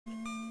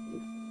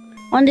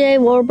One day,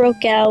 war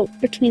broke out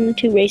between the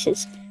two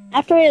races.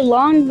 After a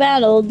long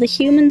battle, the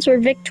humans were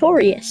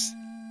victorious.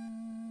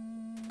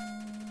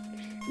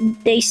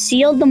 They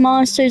sealed the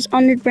monsters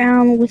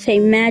underground with a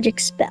magic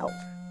spell.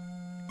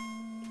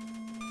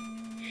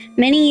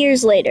 Many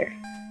years later, ...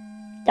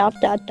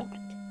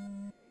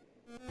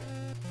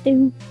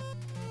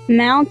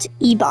 Mount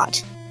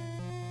Ebot,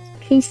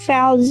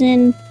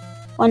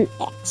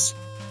 2001X.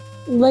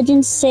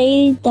 Legends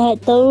say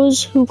that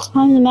those who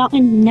climb the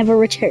mountain never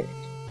return.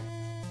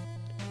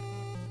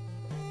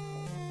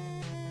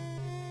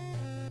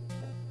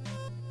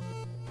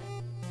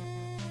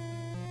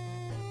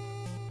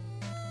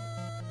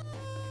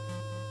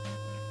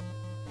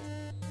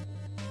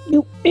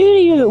 You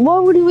idiot! Why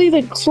would you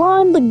even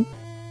climb the...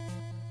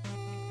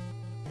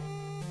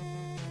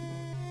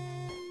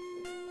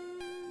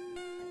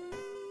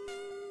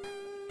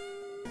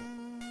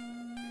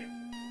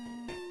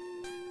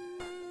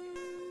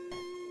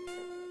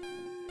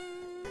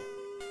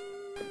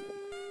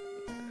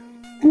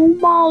 Oh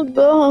my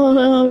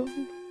god!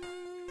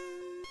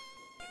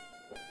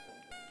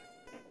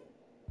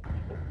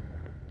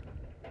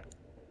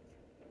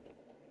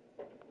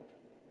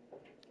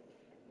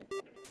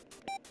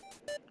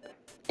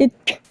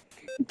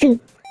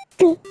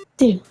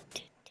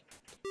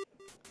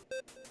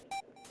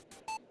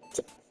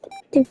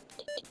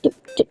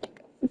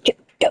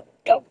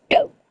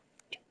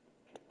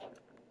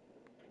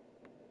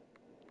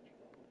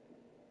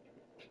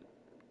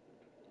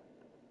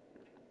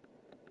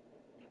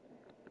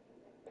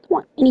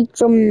 Want any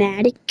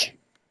dramatic?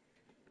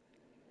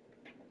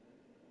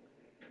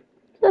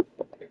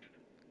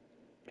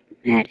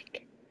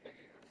 Dramatic.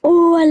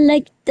 Oh, I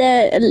like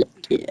that. I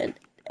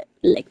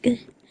like it.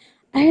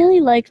 I really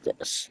like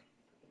this.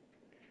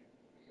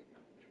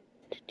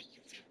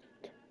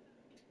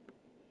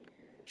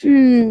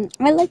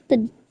 I like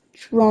the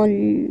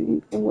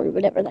drone or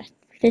whatever that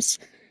is.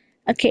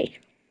 Okay.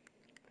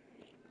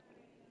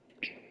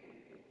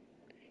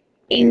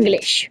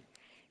 English.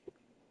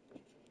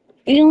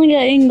 You only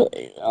got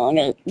English. Only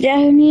got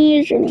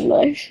Japanese and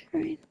English,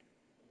 right?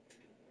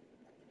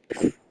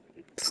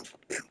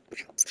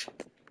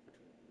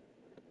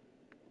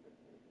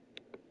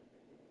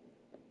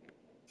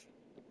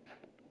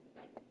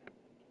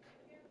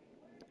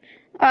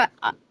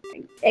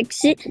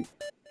 Exit.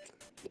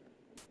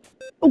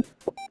 Oh,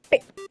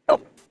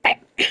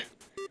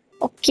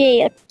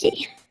 okay.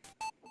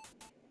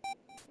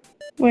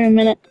 Wait a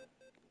minute.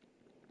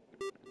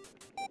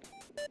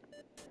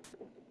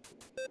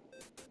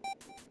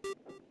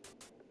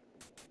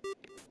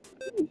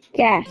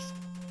 Gas.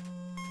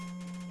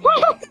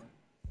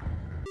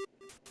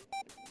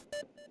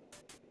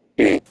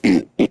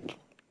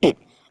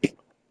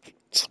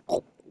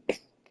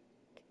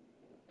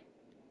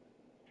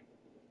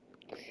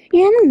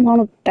 Yeah, I don't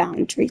want a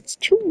boundary. It's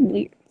too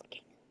weird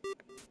looking.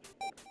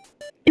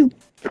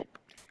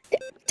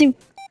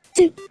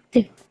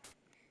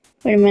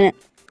 Wait a minute.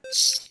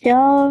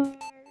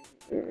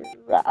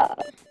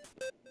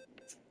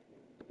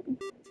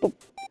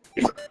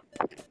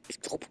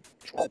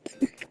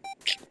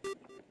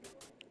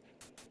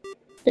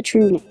 The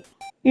true name.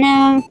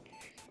 No.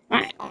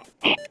 Alright.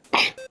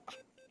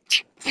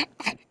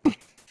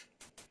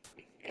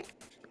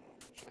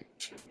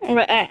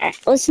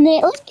 Let's give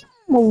him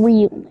a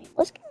real name.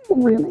 What's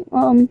my name?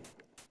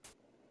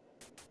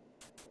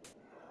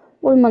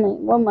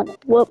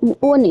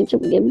 What name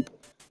should we give him?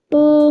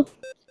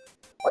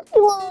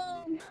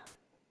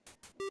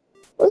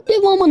 Let's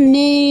give him a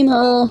name.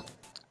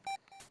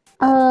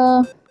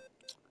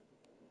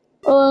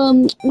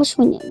 What's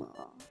my name?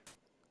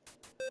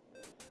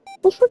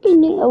 What's freaking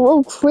name?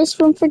 Oh, Chris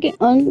from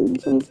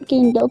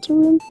freaking Delta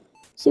Room.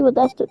 See what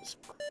that does.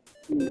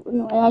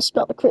 No, I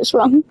spelled the Chris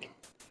wrong.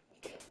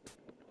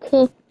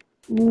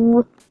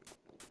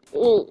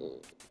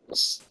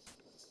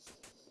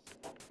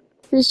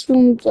 Chris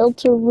from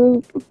Delta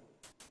Room.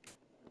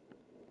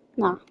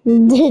 Nah,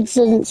 it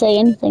doesn't say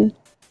anything.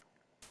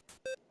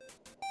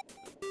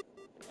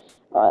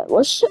 Alright,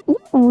 what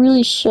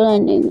really should I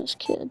name this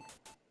kid?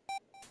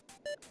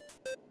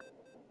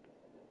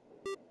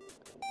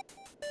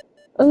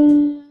 Let's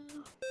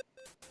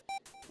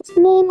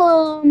name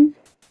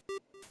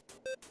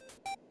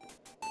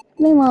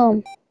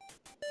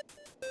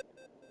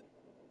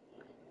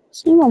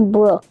him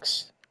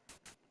Brooks.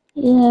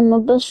 Yeah, my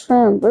best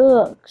friend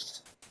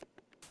Brooks.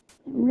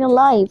 In real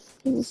life,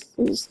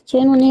 his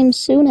channel name's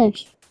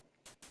Soonish.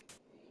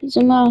 He's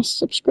in my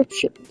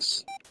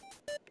subscriptions.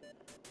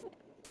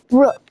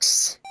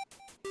 Brooks.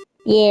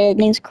 Yeah,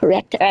 name's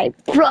correct. Alright,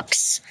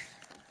 Brooks.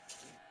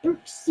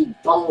 Brooksy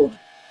Bo.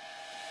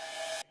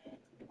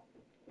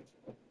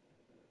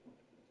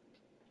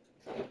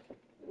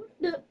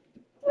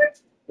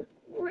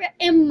 Where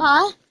am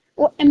I?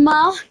 What am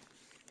I?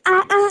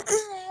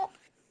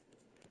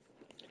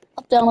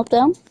 Up,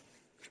 down.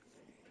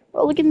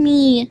 Oh, look at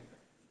me.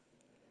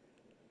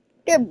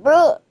 Good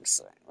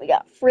Brooks. We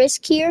got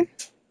Frisk here.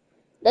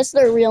 That's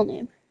their real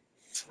name.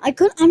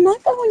 I'm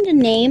not going to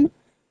name.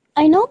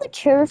 I know the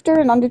character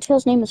in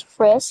Undertale's name is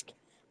Frisk,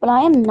 But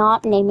I am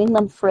not naming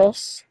them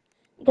Frisk.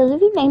 Because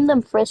if you name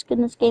them Frisk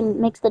in this game, it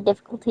makes the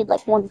difficulty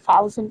like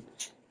 1000%.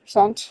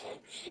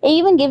 It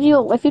even gives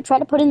you, if you try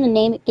to put in the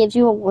name, it gives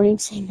you a warning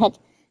saying that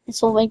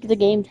this will make the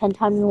game 10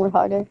 times more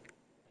harder.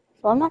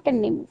 So I'm not going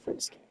to name them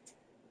Frisk.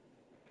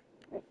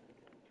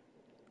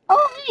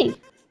 Oh, hey!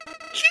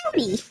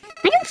 Howdy!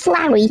 I'm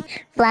Flowey.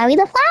 Flowey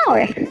the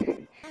Flower.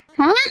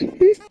 Huh?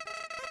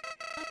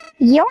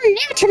 You're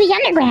new to the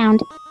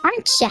underground,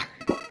 aren't ya?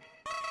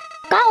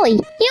 Golly,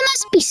 you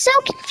must be so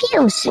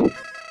confused.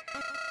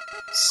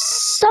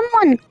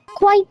 Someone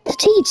quite to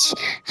teach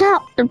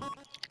how...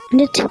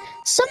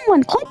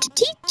 Someone quite to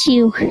teach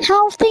you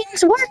how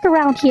things work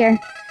around here.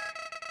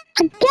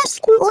 I guess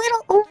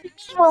little old me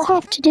will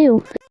have to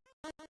do.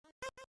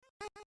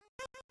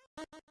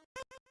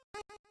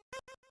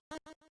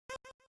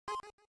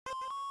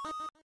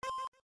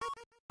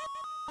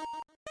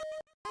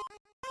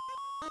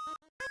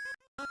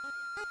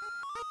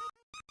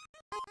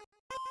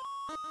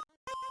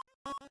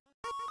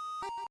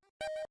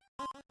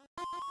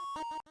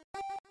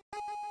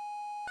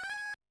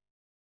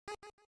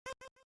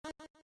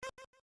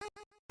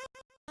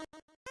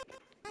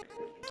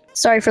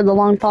 Sorry for the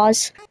long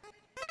pause.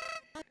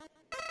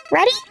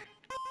 Ready?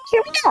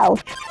 Here we go.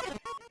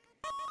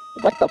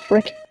 What the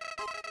frick?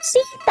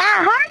 See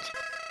that heart?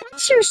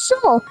 That's your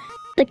soul.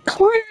 The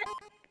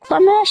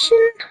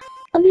climation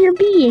of your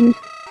being.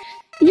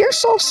 Your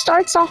soul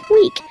starts off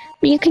weak,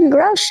 but you can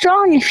grow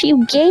strong if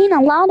you gain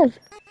a lot of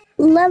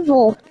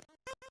level.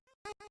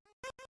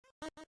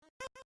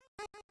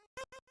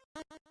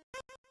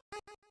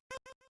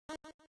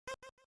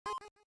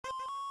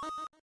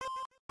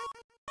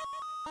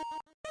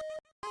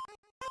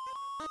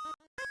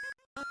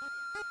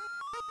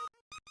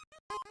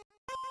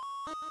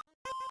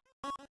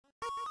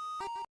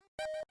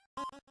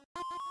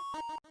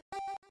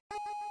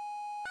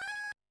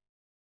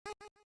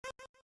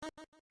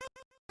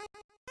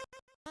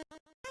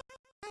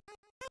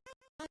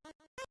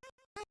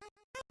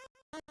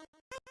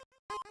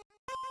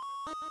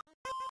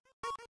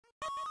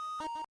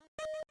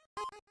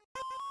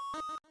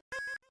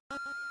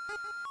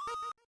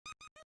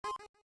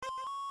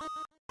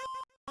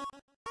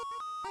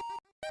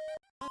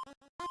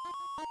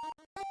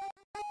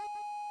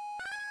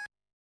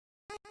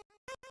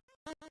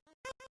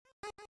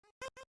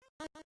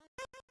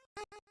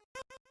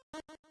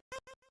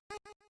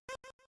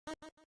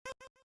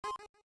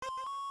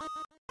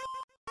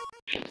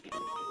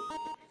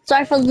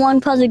 Sorry for the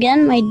long pause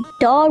again. My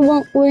dog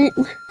wouldn't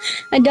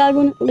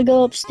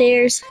go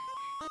upstairs,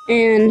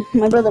 and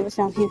my brother was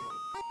down here.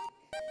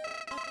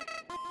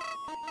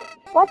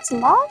 What's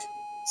love?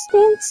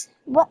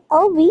 What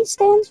LV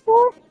stands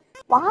for?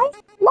 Why?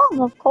 Love,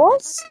 of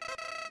course.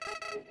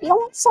 You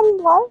want some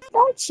love,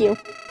 don't you?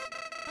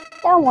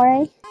 Don't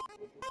worry.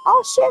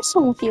 I'll share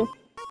some with you.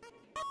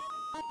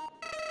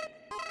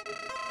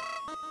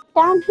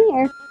 Down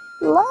here,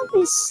 love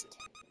is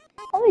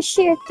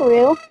shared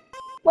through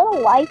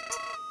little white,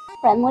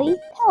 friendly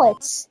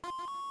pellets.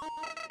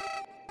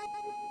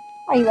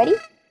 Are you ready?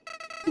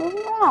 Move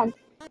around.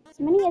 As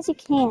many as you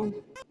can.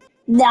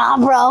 Nah,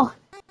 bro.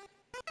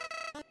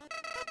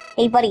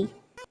 Hey, buddy.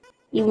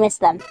 You missed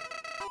them.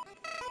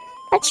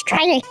 Let's try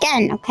it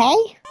again, okay?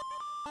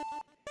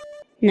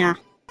 Nah.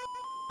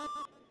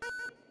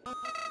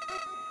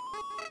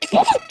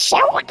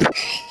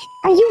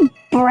 Are you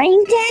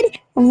brain dead?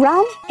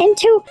 Run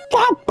into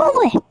the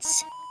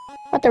bullets!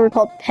 What they were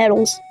called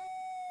petals.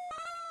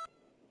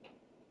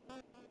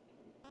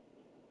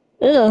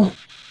 Ugh.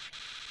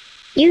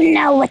 You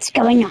know what's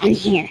going on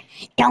here,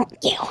 don't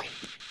you?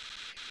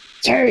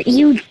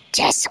 You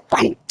just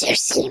want to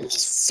see me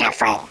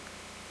suffer.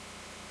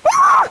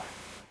 Oh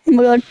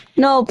my god.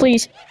 No,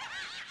 please.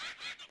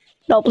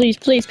 No, please,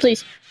 please,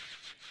 please.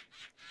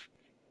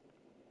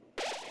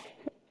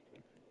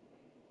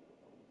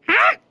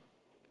 Huh?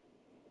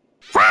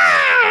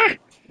 Ah!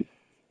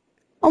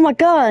 Oh my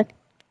god.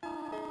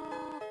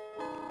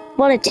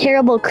 What a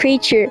terrible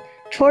creature,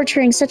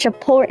 torturing such a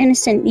poor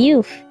innocent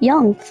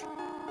young.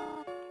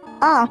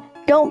 Ah,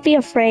 don't be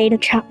afraid,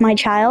 my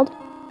child.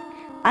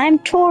 I'm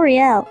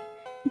Toriel.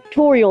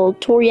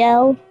 Toriel.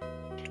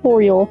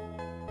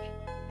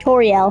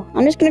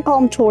 I'm just gonna call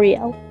him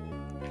Toriel.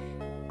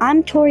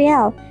 I'm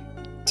Toriel,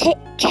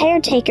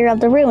 caretaker of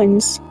the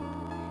ruins.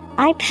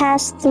 I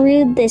pass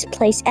through this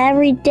place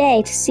every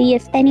day to see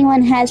if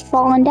anyone has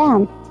fallen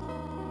down.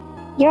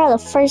 You're the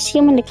first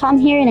human to come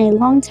here in a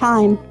long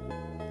time.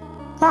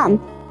 Come,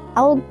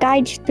 I will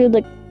guide you through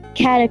the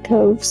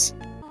catacombs.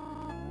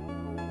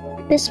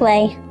 This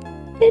way.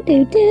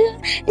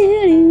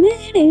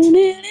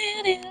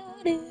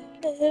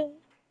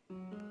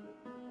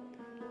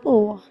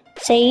 Ooh,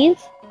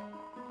 save.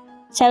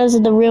 Shadows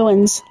of the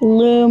ruins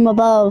loom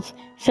above,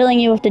 filling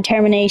you with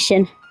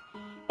determination.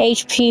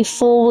 HP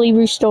fully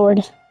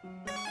restored.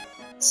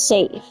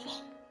 Save.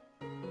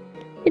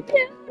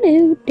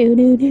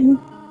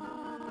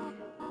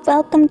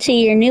 Welcome to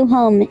your new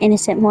home,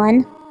 innocent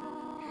one.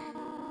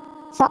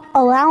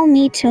 Allow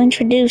me to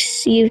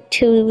introduce you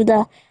to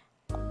the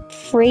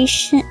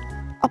Frisian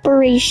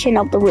operation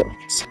of the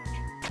ruins.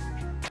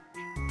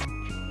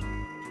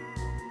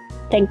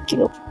 Thank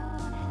you.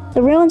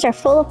 The ruins are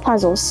full of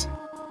puzzles.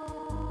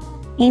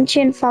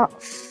 Ancient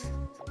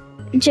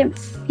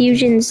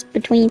fusions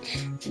between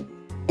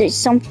there's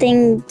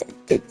something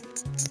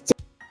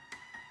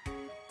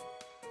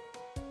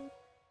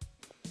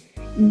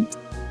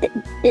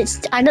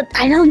it's I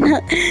don't know.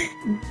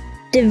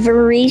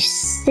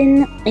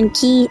 Diversion and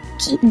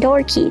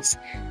door keys.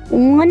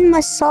 One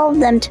must solve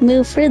them to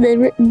move through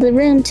the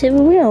room to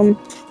room.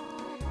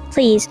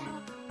 Please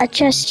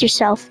adjust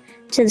yourself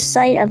to the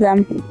sight of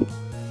them.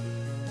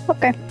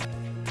 Okay.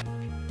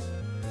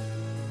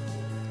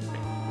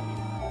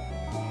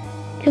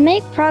 To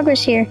make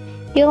progress here,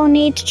 you'll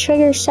need to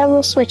trigger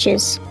several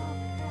switches.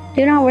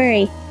 Do not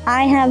worry,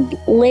 I have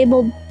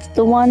labeled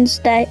the ones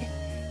that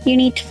you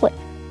need to flip.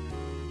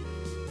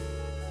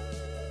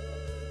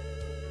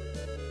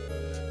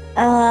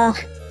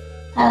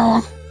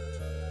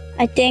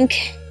 I think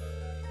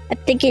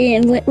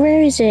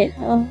where is it?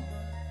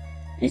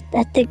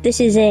 I think this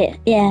is it.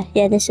 Yeah,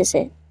 this is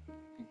it.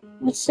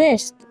 What's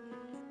this?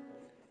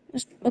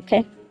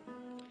 Okay.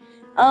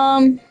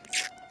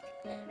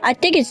 I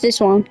think it's this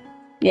one.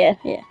 Yeah.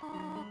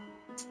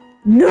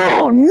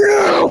 No!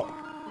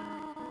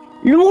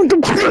 You want to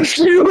push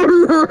it?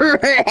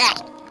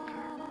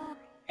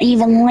 I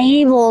even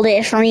labeled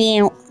it for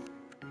you.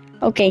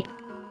 Okay.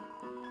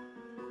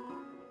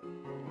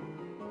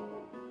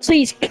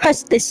 Please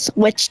press this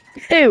switch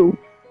too.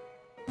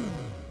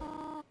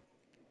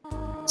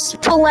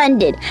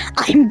 Splendid.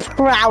 I'm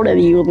proud of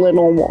you,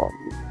 little one.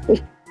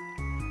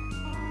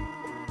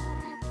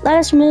 Let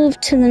us move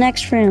to the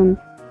next room.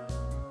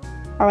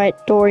 Alright,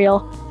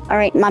 Doriel.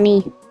 Alright,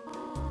 Mommy.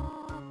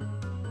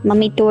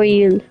 Mommy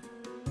Doriel.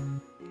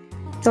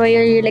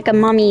 Doriel, you're like a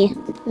mommy.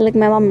 You're like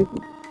my mom.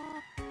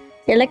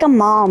 You're like a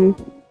mom.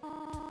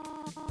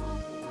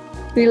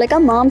 You're like a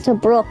mom to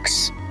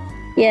Brooks.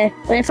 Yeah,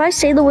 but if I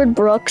say the word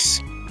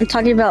Brooks, I'm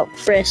talking about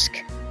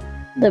Frisk,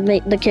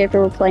 the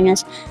character we're playing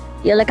as.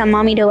 You're like a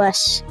mommy to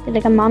us. You're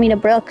like a mommy to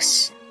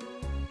Brooks.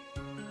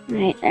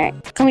 Alright.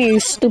 Come here, you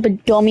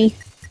stupid dummy.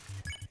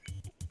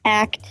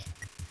 Act.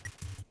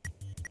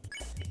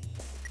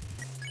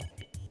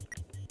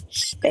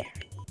 Spare.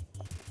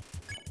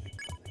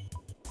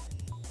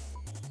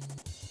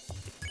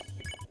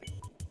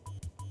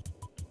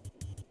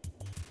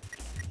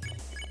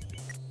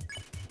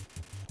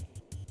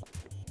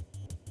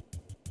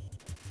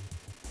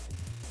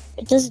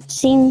 It doesn't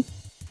seem...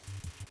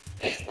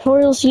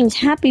 Toriel seems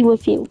happy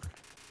with you.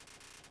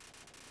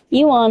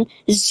 You on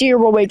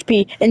 0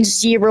 HP and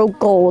 0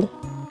 gold.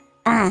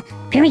 Ah,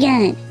 very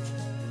good.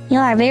 You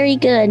are very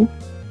good.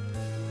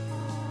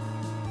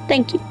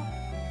 Thank you.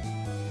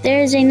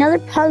 There is another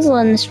puzzle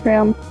in this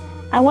room.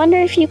 I wonder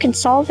if you can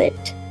solve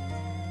it.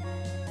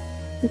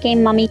 Okay,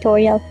 Mommy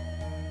Toriel.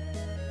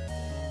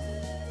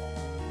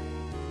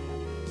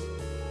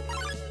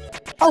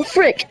 Oh,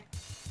 frick!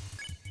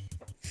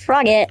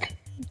 Frog it.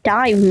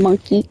 Dive,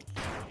 monkey.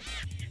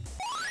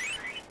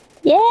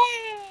 Yay!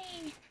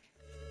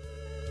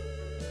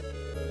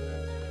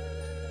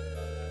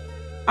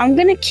 I'm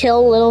gonna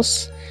kill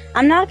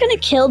I'm not gonna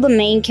kill the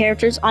main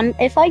characters.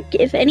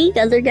 If any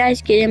other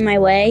guys get in my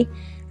way,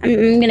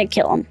 I'm gonna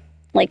kill them.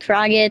 Like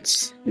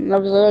Froggets,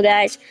 those little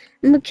guys.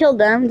 I'm gonna kill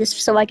them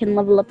just so I can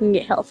level up and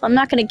get health. I'm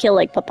not gonna kill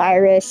like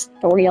Papyrus,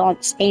 Doriel,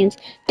 Sans.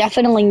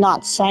 Definitely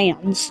not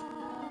Sans.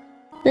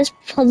 This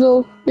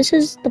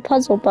is the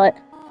puzzle, but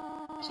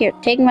here,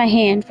 take my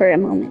hand for a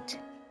moment.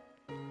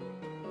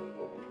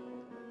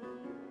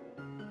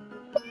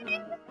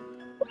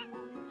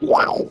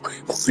 Wow.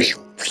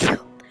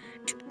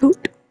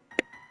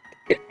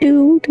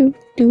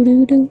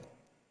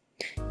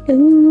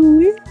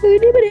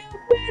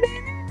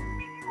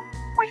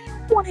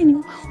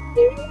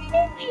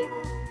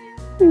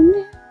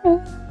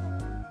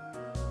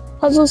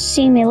 Puzzles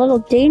seem a little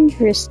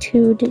dangerous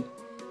too.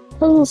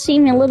 Puzzles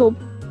seem a little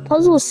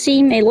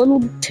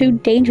too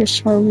dangerous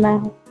for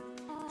now.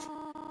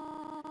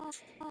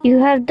 You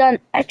have done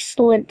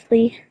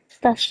excellently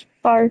thus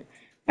far,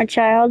 my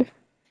child.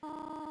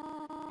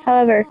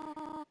 However,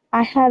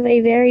 I have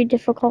a very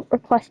difficult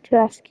request to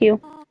ask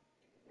you.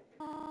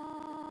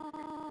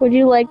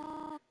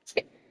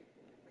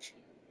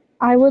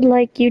 I would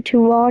like you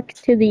to walk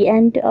to the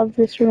end of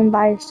this room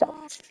by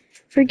yourself.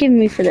 Forgive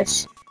me for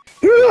this.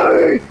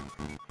 Hey,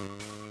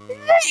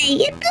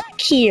 get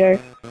back here!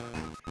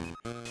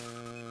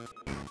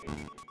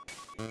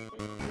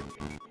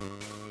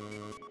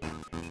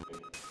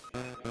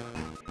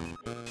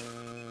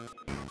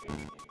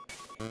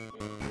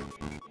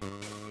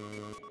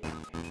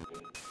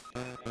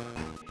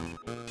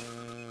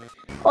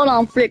 Hold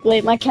on, frick,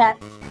 wait, my cat.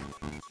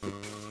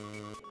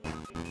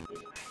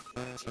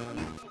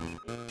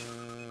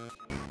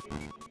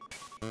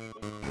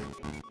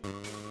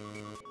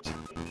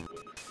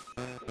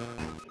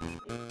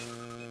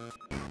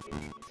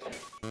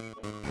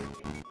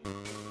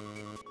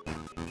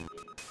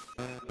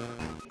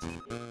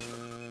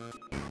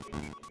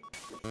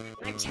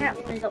 My cat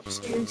went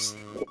upstairs.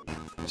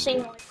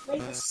 saying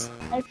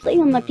I play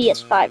on my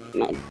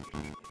PS5.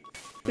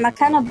 My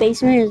kind of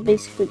basement is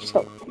basically just a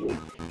living room.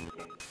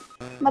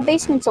 My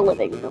basement's a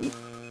living room.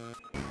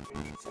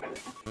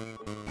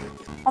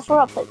 That's where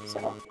I play this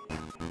at.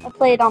 I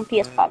play it on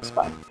PS5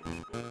 spot.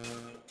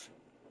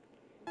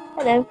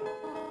 Hello.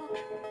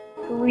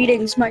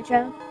 Greetings, my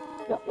child.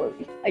 Don't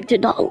worry, I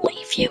did not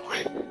leave you.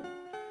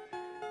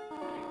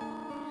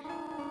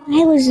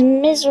 I was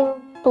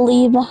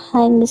miserably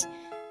behind this.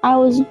 I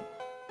don't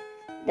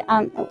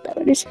know what that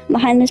word is.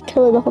 Behind this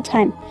pillar the whole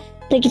time.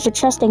 Thank you for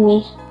trusting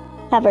me.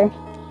 However,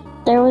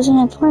 there was an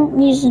important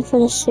reason for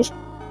this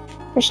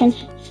situation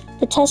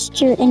to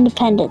test your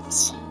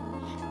independence.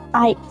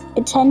 I must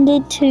attend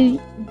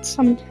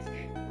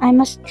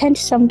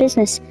to some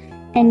business,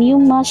 and you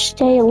must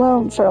stay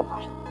alone for a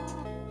while.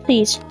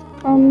 Please,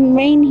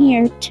 remain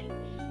here.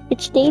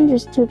 It's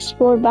dangerous to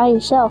explore by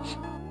yourself.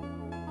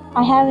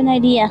 I have an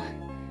idea.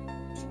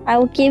 I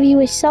will give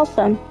you a cell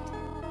phone.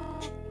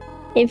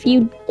 If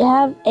you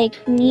have a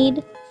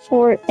need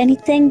for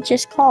anything,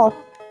 just call.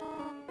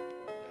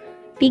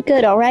 Be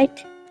good,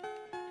 alright?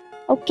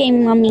 Okay,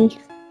 mommy.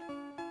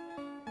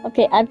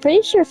 Okay, I'm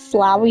pretty sure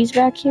Flowey's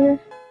back here.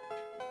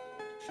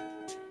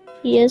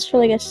 He is for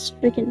like a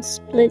freaking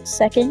split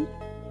second.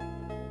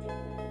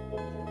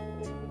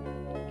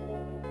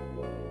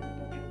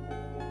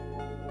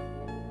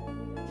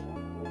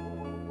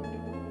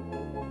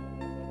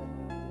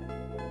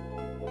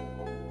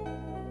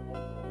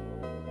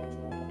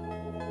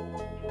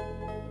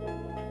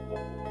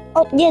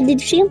 Oh, yeah, did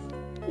you see him?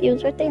 He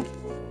was right there.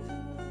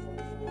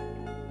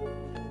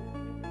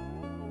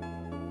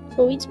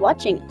 So he's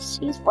watching us.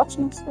 He's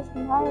watching us the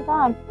entire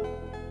time.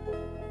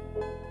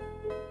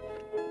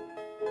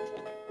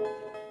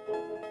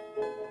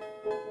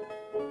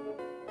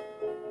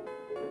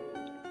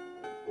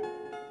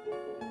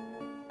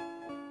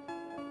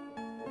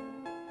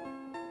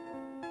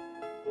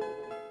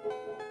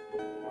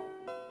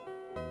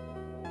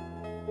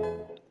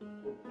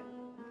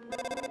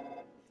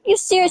 You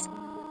serious?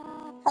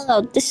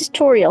 Hello, this is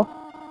Toriel.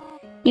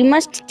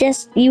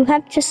 You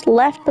have just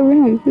left the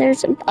room.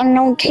 I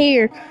don't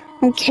care.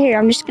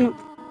 I'm just gonna...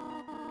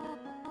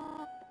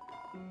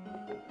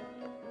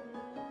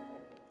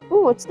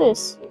 Ooh, what's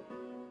this?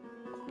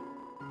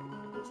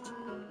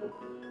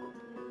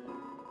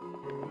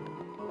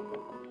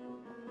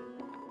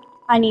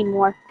 I need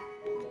more.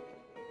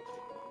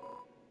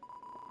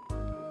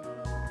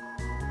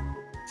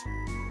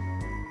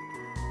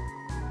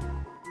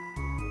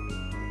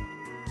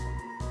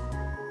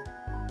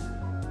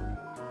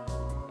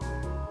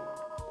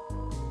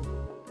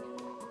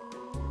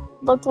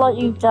 Look what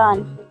you've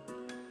done.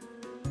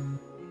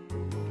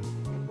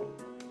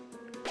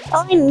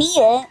 Oh, I need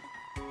it.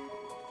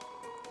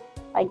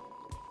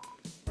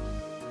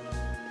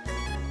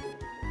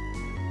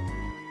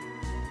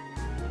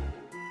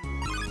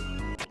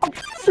 Oh,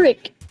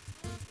 frick.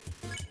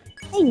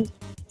 Hey,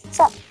 what's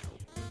up?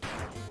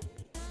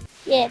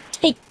 Yeah,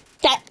 take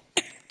that.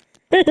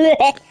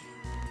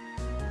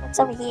 What's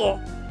over here?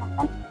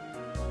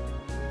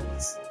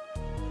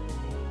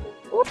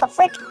 What the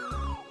frick?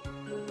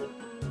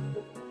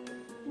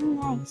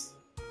 Nice.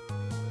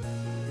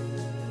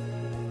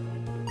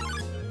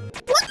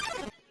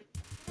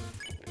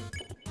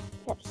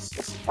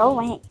 Just go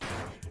away.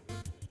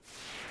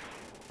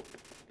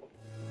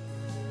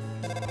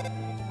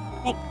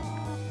 Nick,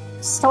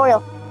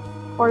 tutorial.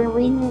 Or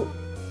reading,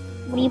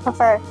 what do you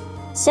prefer?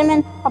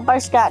 Cinnamon or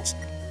butterscotch?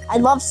 I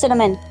love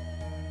cinnamon.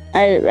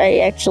 I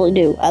actually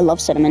do. I love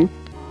cinnamon.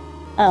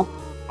 Oh,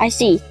 I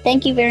see.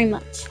 Thank you very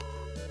much.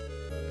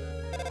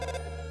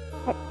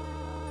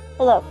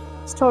 Hello,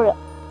 tutorial.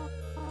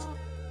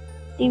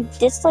 Do you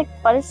dislike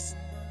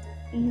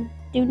You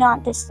do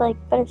not dislike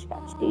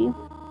butterscotch, do you?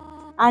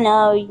 I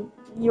know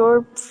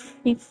you're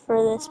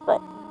prefer this,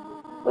 but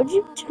would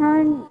you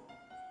turn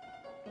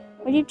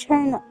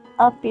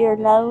up your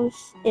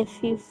nose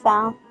if you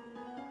found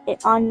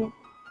it on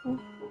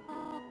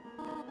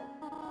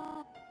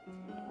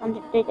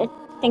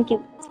thank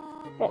you.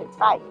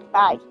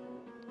 Bye.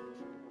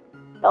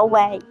 Go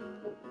away.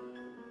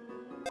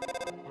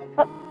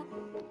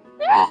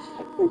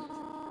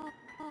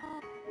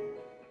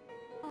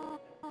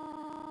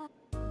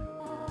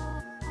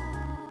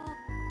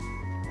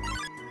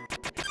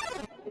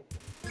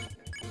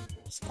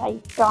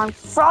 Stay darn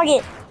frog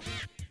it.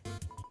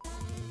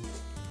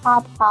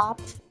 Hop.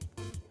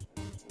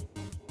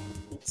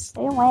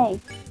 Stay away.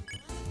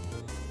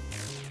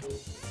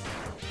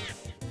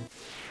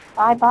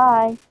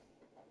 Bye.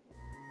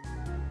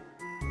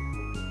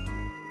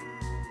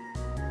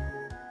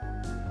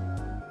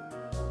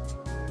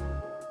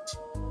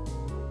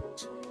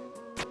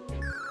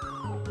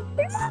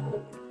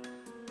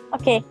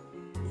 Okay,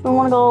 so we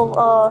wanna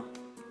go,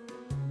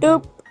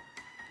 doop,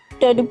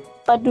 da-doop,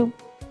 ba-doop,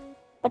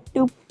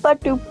 ba-doop,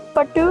 ba-doop,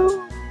 ba-doop,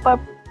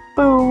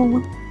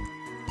 ba-boom.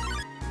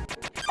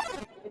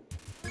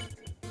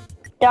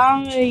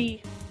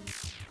 Die.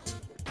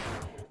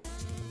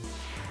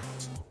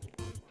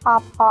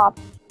 Hop,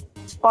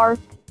 bark.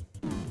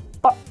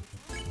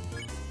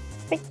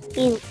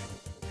 Freaking.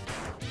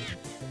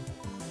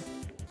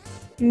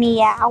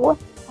 Meow. What?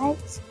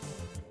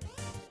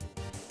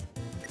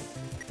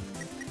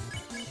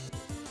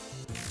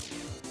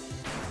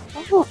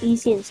 That's how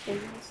easy this game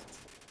is.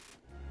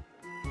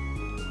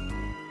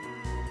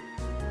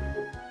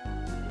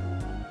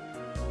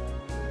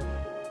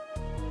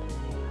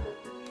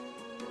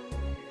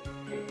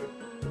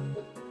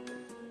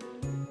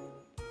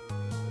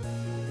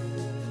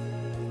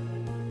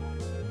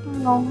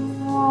 No.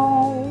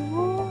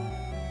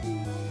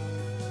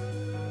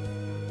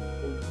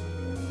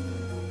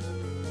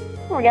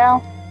 Here we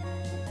go.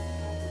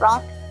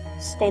 Rock,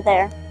 stay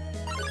there.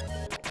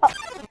 Oh.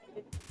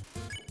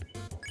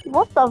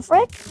 What the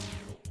frick?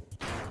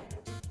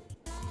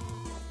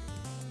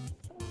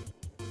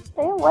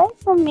 Stay away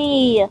from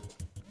me.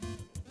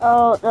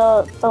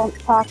 Oh, don't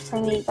talk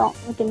to me. Don't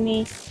look at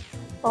me.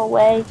 Go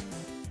away.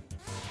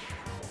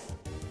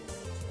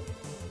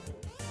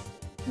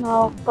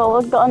 No,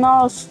 go,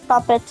 no,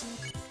 stop it.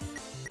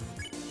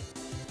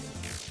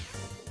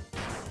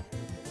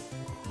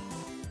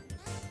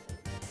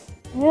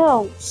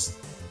 Ew.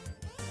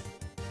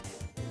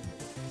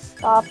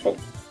 Stop it.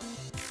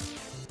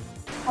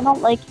 I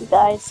don't like you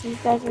guys. You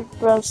guys are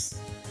gross.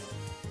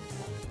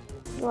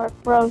 You are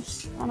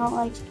gross. I don't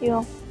like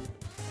you.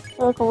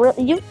 You look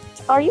real.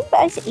 Are you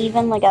guys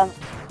even like a?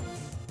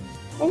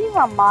 Are you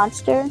a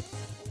monster?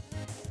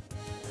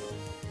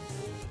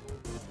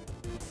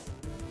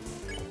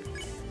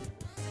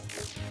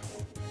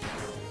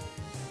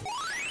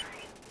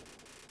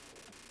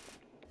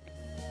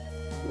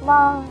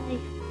 Lie.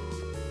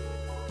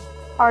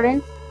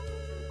 Pardon?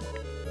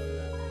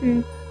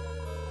 Hmm.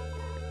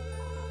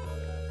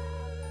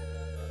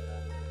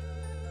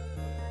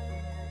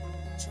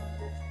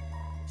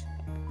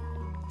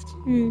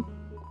 Hmm.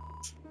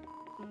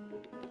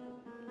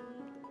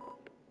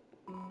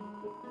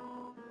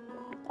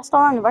 That's the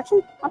wrong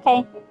direction?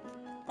 Okay.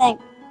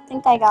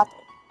 Think I got it.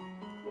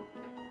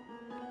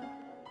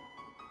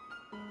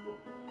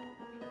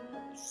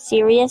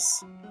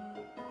 Serious?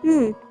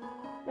 You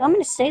want me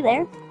to stay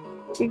there?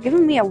 You're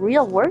giving me a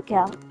real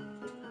workout.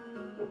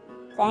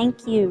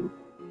 Thank you.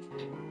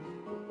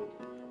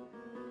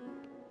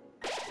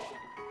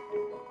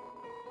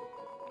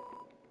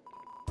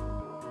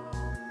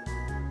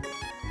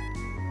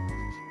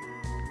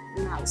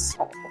 Mouse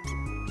hole.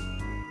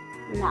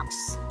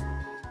 Mouse.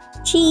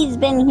 Cheese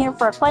been here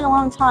for quite a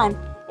long time.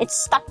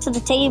 It's stuck to the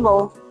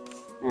table.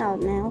 Oh,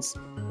 mouse.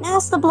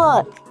 Mouse the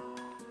block.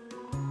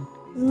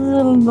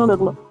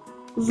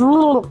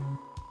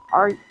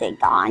 Are they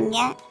gone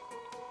yet?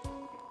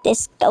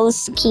 This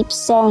ghost keeps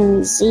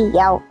saying Z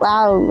out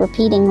loud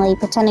repeatedly,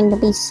 pretending to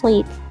be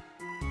asleep.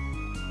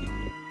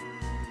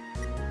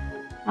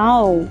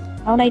 Oh,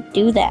 how'd I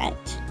do that?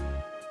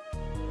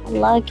 I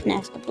like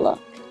Nest the block.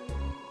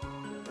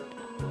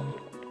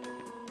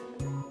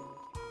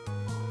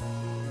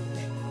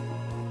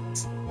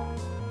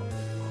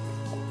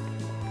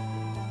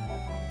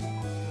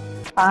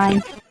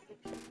 Fine.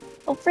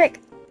 Oh, frick.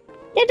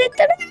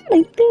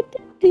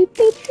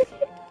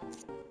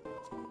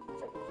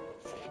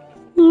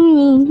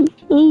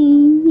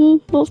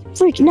 Oh,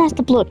 frick,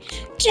 Nest blood.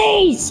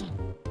 Jeez!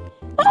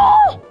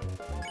 Ah!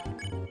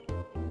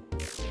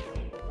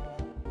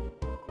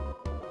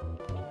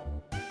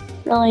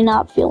 Really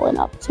not feeling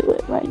up to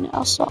it right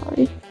now,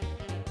 sorry.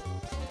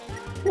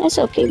 That's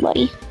okay,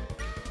 buddy.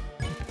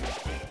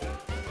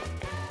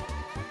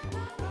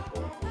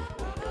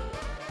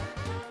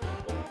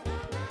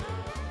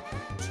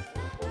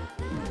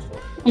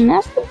 And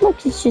Master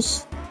Blook is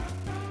just...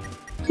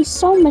 he's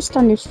so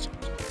misunderstood.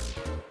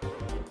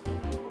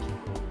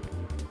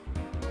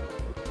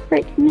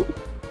 Frick,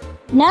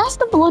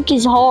 Master Blook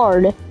is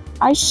hard.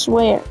 I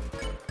swear.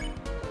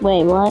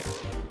 Wait, what?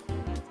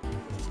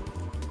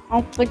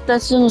 I don't think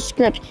that's in the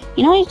script.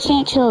 You know you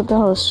can't kill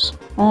ghosts,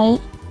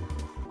 right?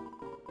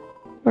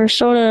 We're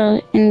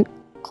sorta in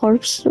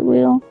corpse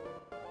wheel.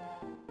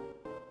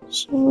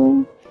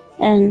 So,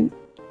 and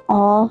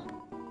all.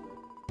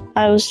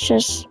 I was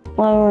just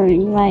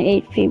lowering my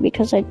HP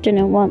because I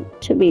didn't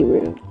want to be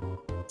rude.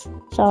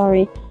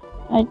 Sorry,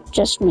 I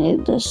just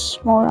made this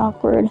more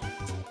awkward.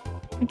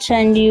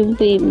 Pretend you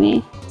beat me.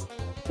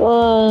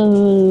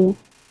 Whoa.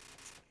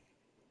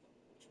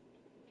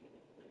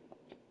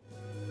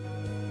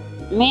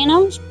 Man,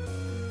 oh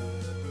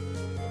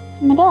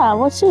my god,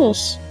 what's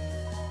this?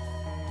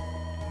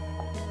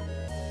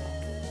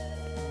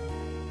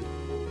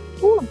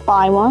 I wanna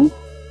buy one.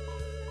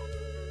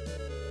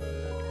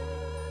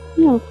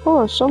 Yeah, of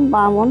course, I'll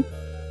buy one.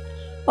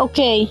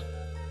 Okay.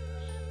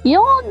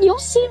 You'll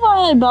see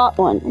why I bought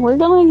one. We're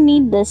gonna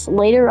need this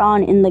later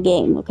on in the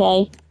game,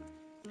 okay?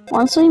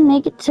 Once we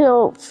make it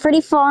to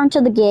pretty far into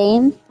the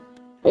game,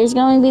 there's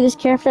going to be this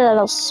character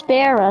that'll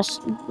spare us,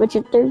 which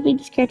if there'll be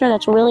this character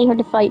that's really hard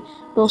to fight,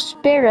 will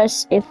spare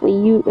us if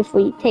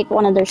we take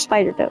one of their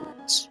spider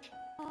donuts.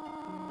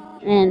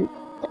 And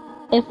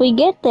if we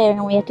get there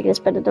and we have to get a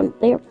spider donut,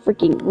 they are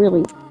freaking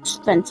really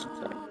expensive.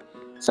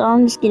 So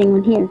I'm just getting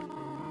one here.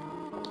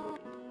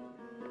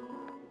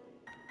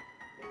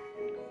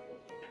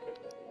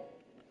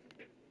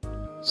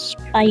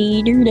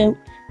 Spider donut,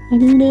 I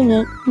do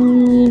donut. I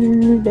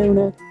do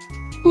donut.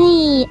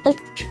 Hey,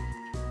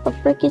 what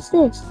frick is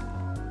this?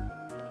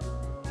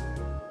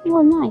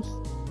 Oh, nice.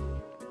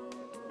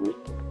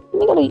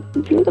 Let me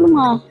go to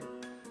my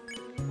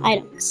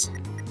items.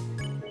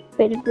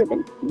 Faded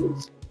ribbon.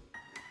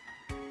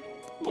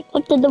 I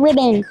collected the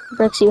ribbon.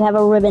 Brooks, you have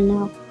a ribbon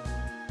now.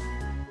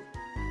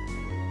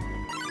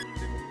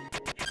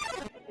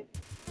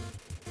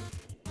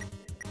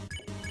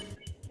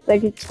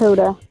 Faded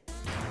soda.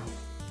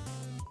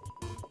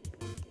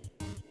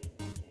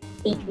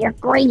 Eat your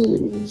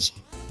greens.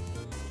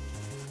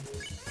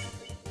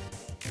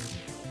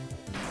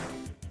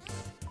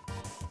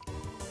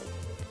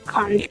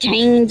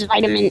 Contains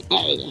vitamin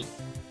A.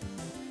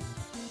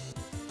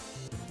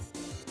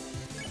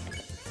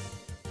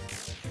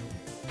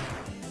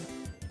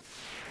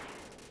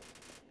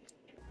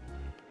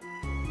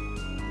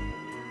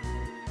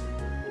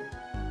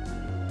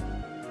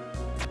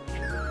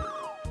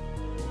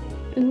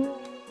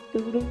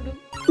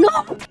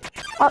 No!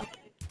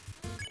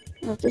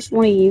 Oh, just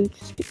one of you.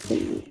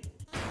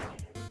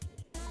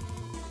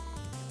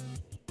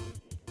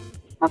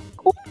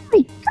 Oh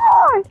my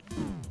god!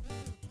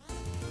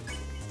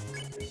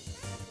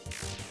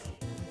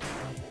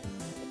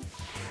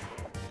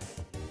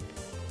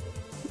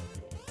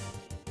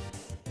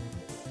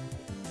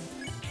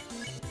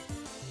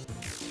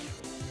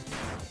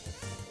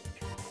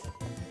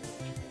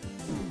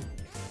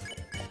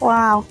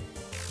 Wow.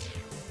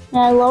 Yeah,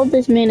 I love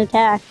this main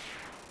attack.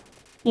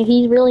 Yeah,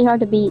 he's really hard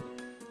to beat.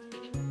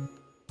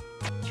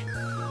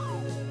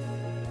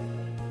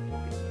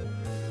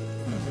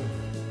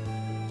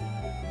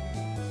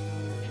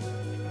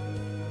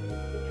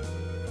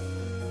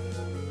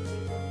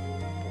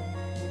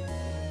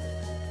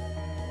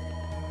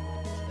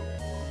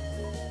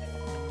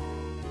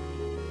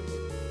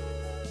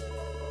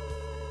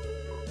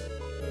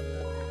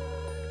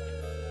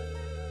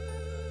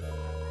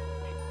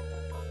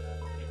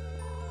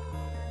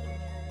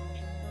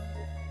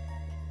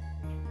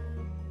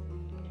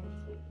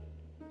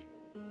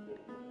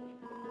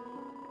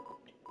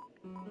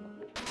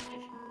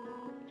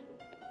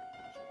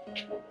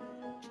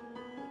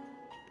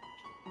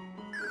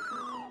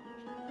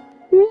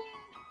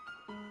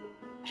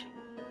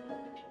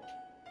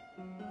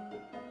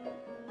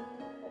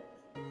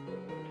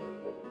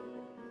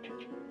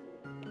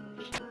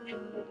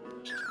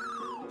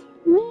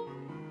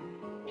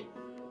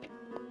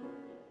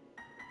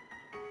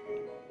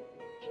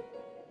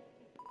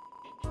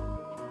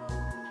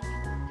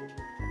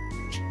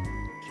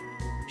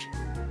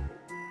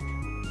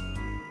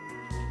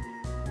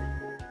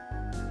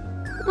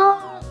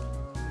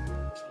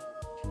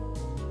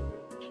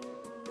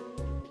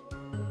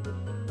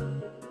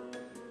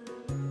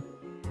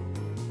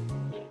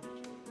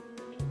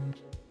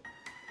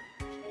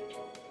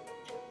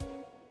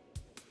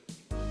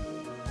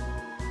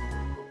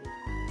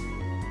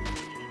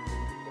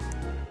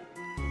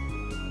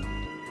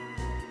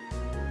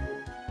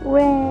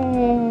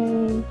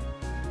 Hooray!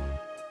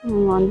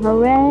 Come on,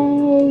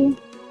 hooray!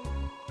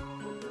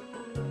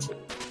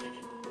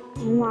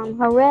 Come on,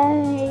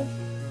 hooray!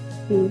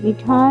 Be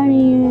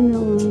tiny and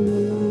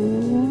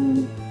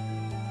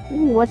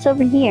ooh, what's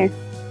over here?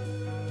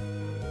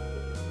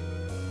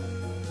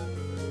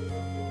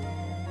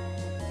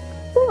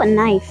 Ooh, a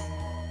knife.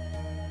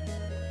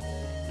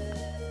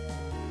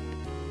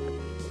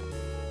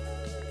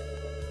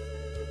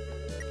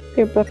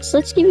 Here, Brooks,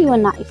 let's give you a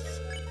knife.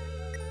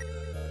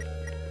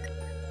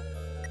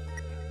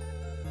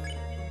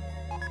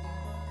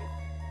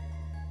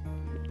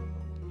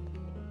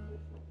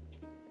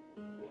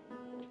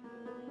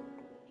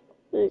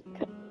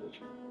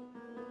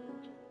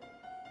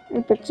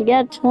 But you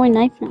got a toy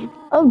knife now.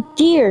 Oh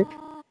dear!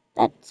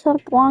 That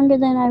took longer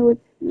than I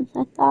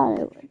thought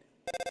it would.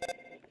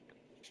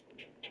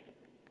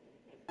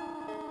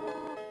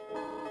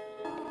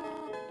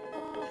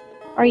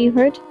 Are you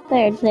hurt?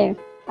 There.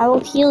 I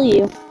will heal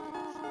you.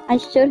 I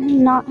should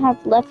not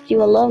have left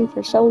you alone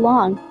for so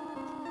long.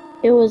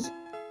 It was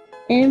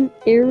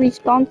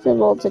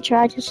irresponsible to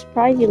try to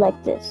surprise you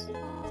like this.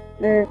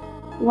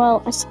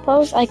 Well, I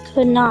suppose I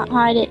could not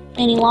hide it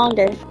any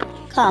longer.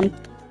 Come,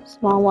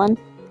 small one.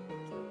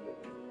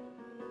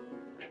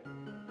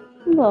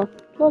 Well,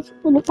 let's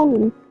go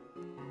home.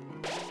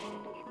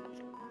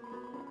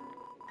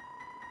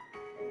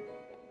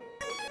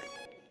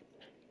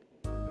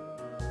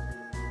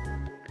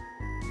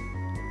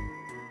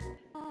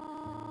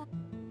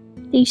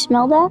 Do you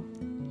smell that?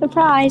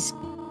 Surprise!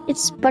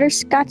 It's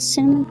butterscotch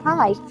cinnamon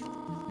pie.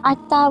 I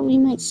thought we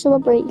might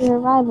celebrate your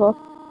arrival.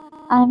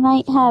 I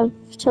might have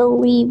to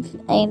leave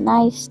a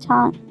nice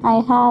time.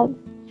 I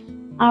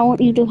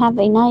want you to have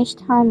a nice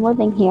time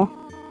living here.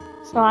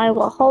 So I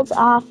will hold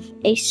off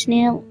a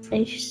snail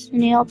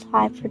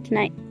pie for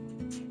tonight.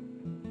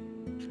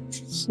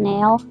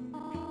 Snail?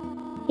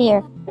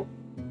 Here.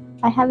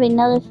 I have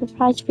another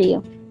surprise for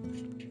you.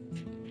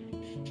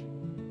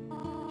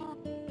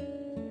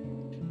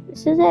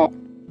 This is it.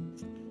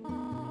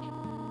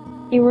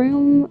 A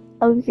room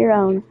of your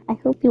own. I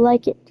hope you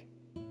like it.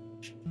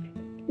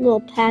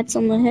 Little pats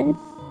on the head.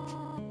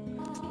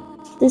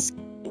 this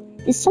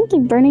is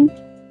something burning.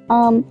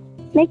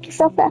 Make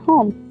yourself at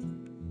home.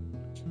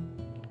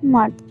 Oh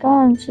my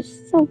god, this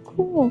is so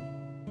cool.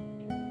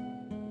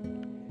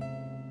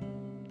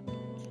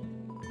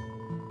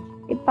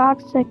 A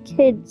box of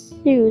kids'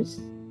 shoes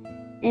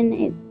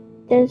and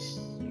this.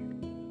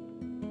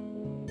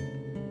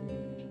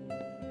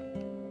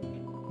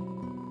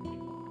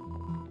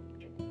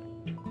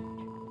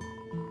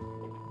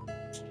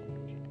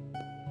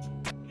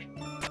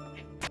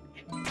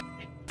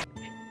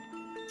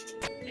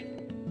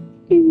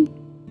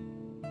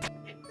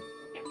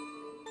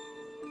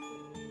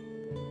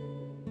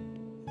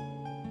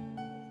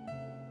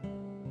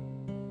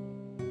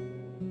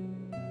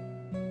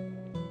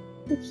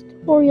 It's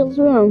Toriel's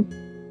room.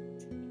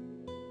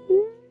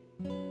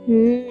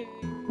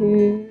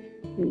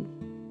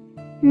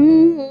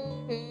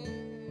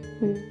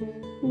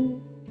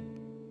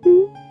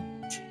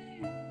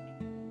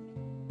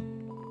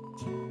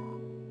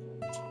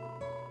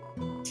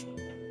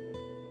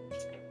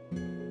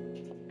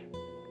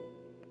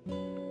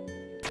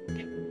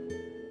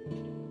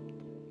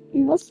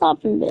 Let's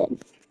stop in bed.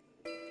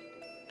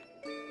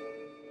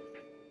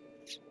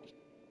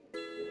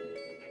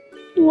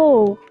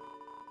 Whoa.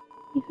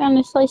 You found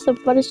a slice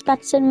of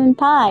butterscotch cinnamon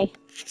pie.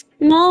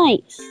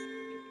 Nice.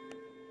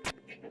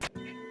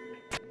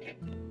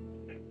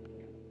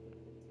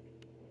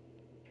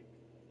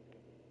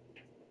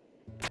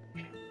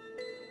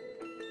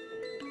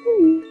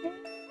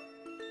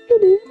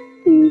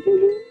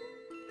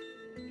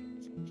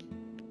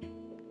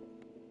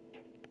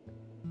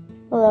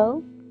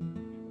 Hello?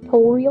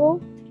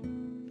 Toriel?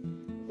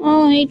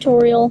 Oh, hey,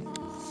 Toriel.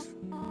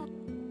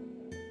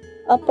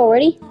 Up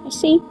already? I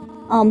see.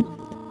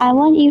 I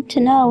want you to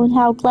know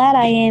how glad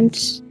I am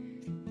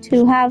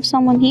to have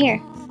someone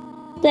here.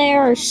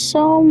 There are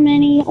so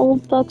many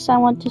old books I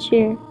want to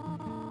share.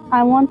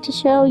 I want to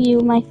show you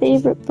my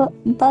favorite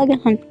bug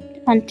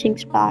hunting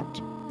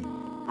spot.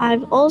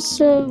 I've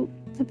also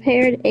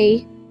prepared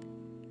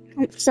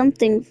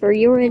something for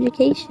your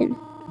education.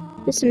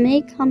 This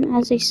may come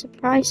as a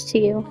surprise to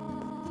you,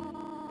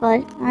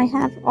 but I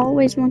have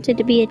always wanted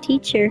to be a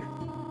teacher.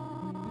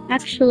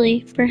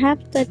 Actually,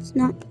 perhaps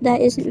that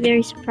isn't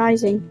very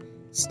surprising.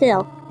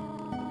 Still,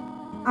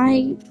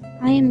 I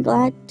am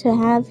glad to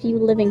have you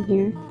living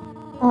here.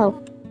 Oh,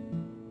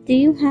 do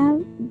you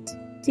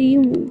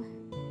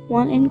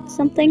want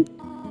something?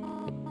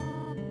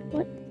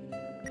 What? I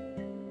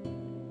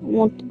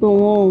want to go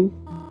home.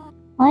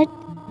 What?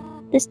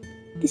 This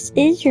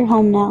is your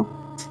home now.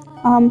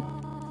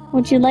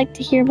 Would you like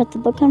to hear about the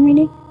book I'm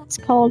reading? It's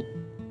called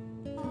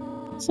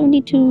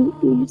 72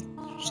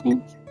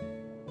 Snails.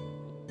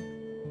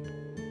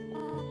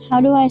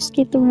 How do I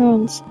escape the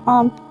ruins?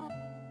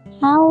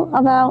 How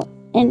about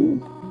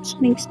an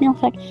something snail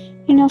fact?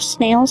 You know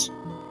snails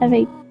have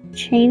a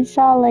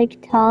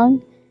chainsaw-like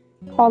tongue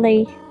called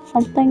a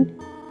something?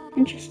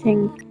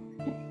 Interesting.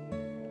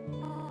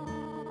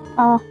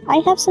 I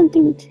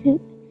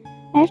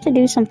have to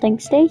do something.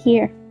 Stay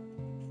here.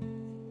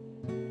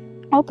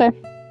 Okay.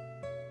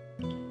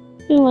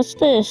 Ooh, what's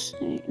this?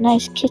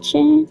 Nice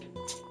kitchen.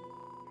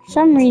 For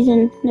some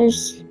reason,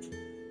 there's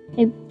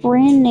a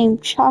brand name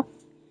chocolate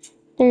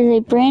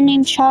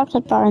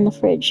bar in the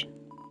fridge.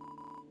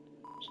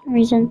 For some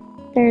reason,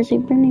 there's a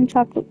brand name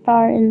chocolate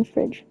bar in the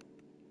fridge.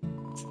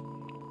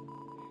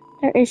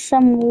 There is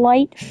some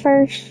white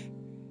fur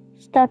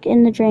stuck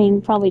in the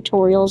drain, probably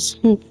Toriel's.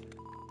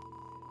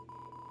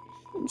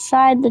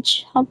 Inside the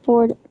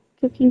chalkboard,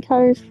 cooking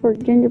colors for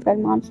gingerbread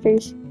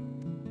monsters.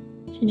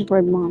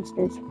 Gingerbread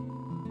monsters.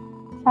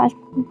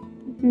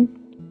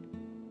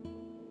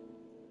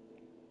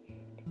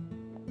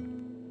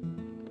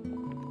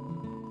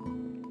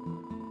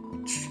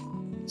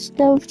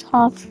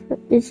 Stovetop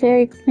is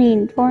very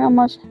clean. Toriel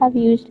must have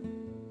used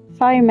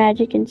fire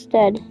magic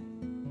instead.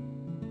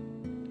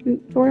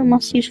 Toriel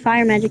must use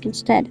fire magic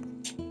instead.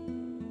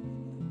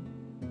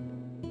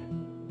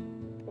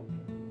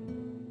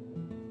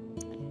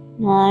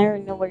 Nah, I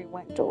already know where you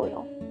went,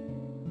 Toriel.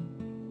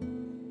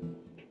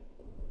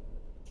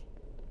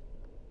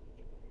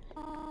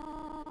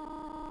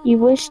 You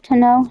wish to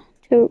know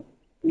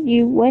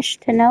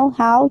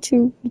how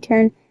to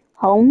return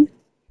home?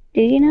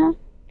 Do you know?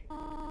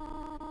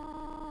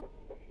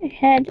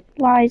 Ahead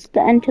lies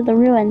the end to the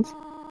ruins.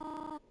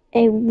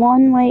 A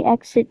one-way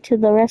exit to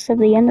the rest of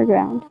the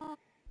underground.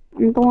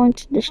 I'm going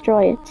to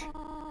destroy it.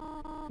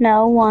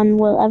 No one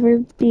will ever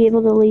be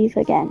able to leave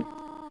again.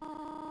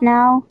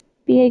 Now,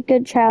 be a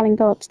good child and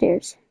go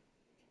upstairs.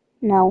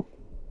 No.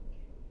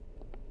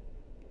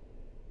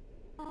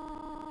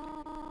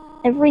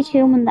 Every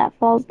human that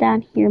falls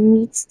down here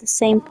meets the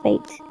same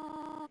fate.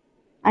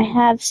 I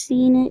have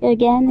seen it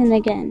again and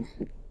again.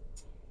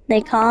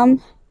 They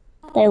come,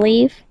 they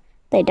leave,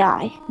 they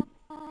die.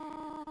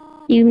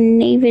 You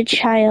naive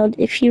child,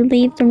 if you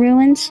leave the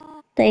ruins,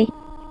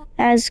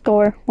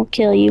 Asgore will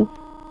kill you.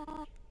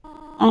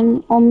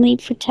 I'm only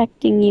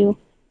protecting you.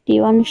 Do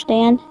you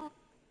understand?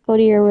 Go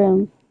to your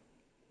room.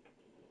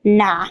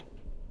 Nah.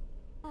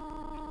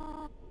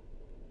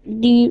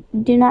 Do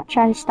not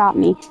try to stop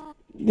me.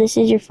 This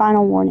is your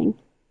final warning.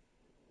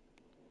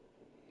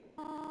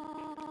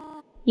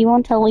 You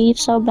want to leave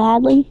so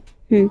badly?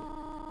 You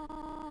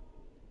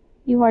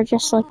are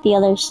just like the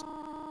others.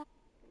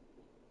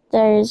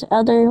 There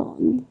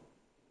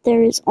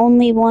is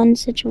only one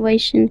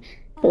situation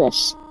for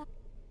this.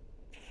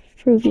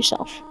 Prove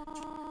yourself.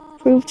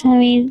 Prove to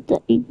me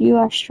that you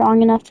are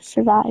strong enough to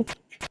survive.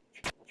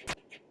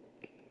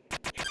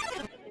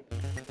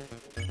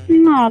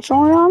 No, it's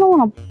only I don't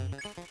want to.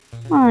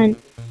 Fine.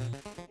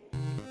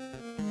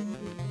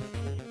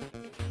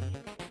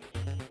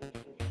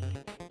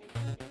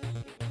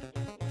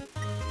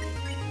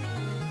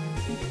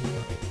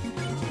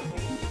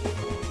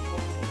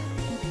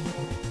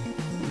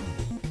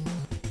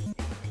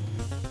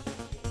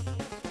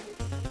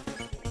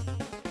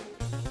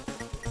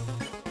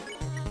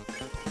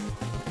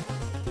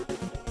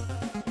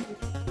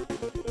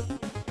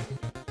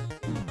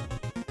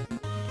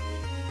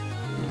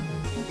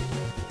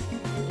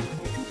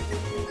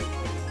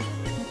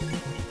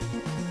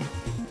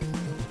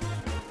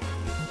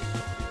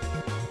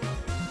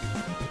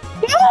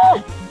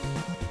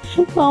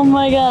 Oh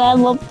my god, I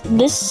love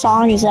this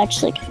song. Is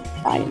actually kind of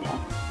fire.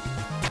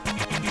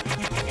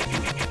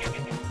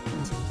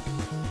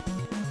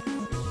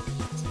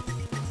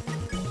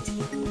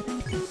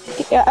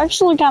 You're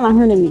actually kind of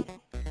hurting me.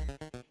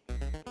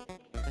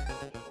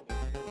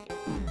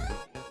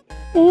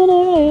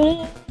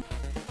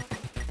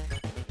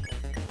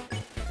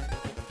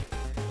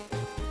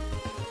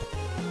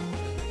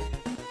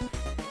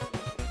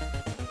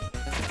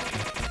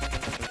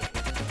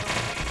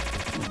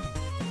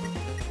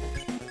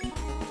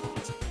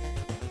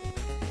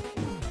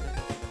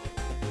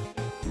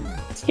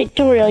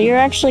 Victoria, you're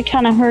actually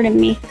kind of hurting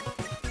me.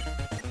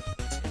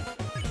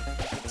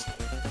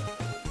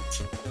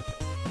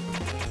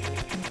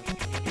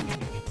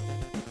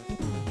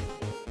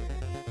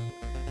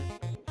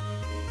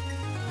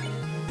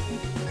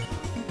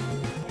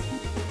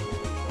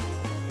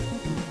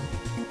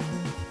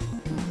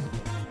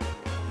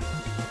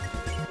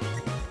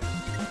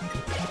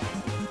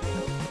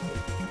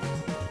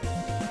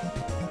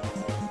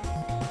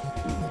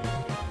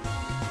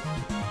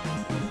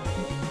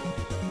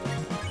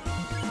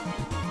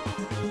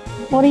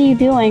 What are you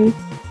doing?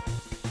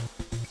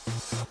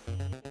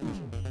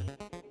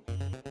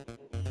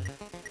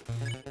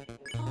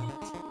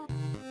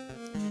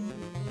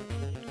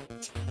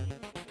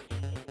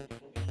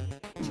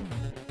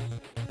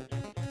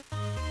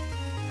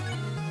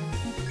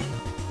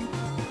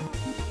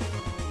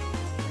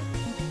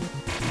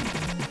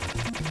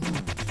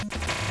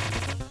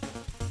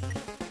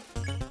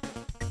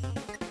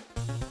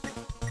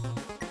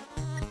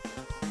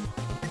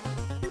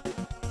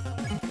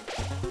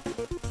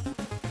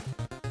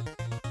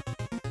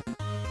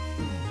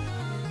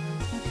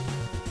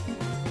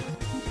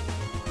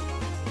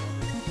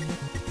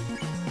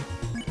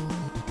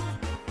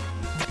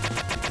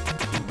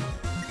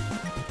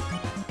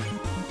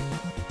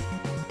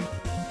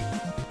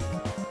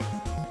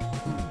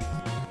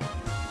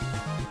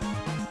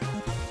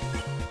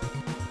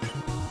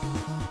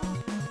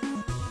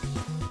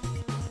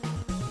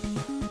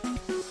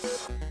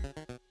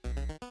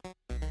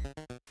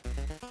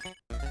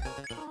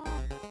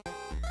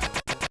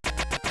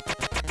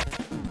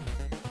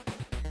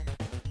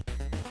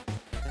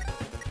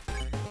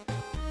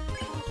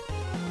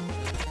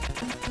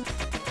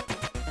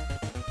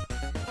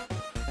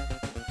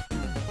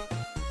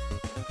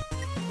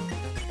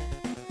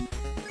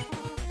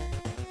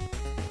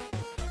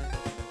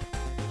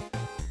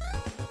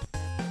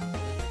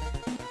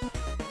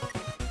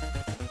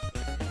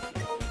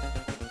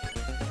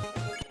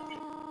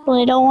 Well,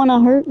 you don't want to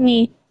hurt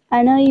me.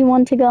 I know you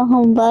want to go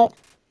home, but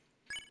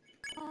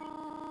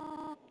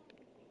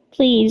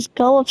please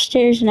go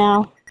upstairs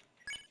now.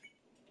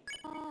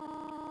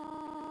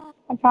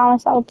 I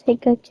promise I'll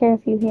take good care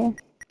of you here.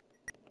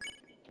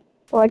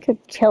 Or I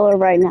could kill her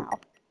right now.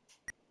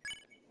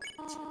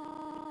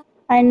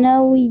 I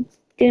know we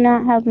do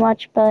not have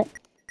much, but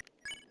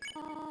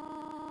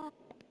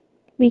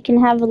we can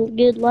have a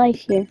good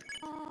life here.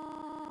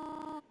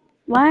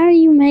 Why are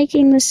you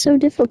making this so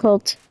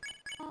difficult?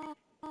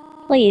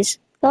 Please,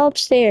 go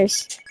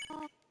upstairs.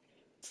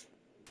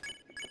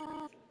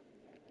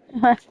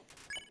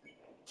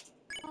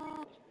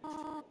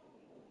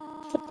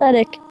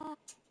 Pathetic.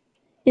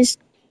 Is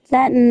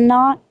that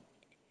not...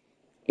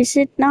 Is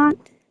it not?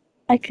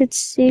 I could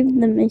save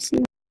the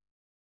missing.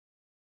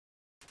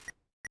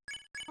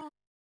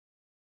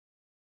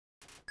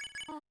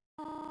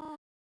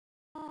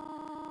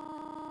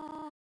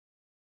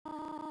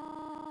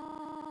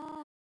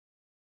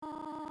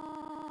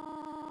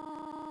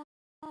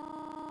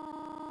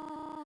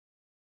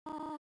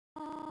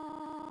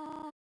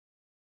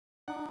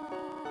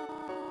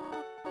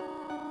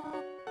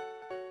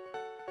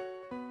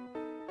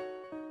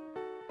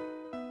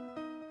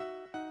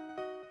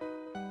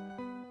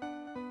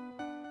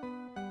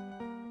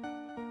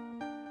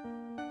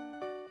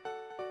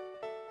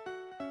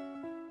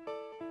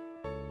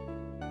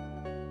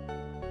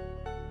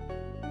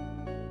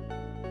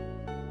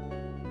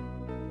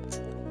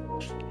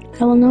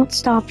 I will not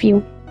stop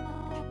you.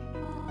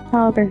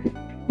 However,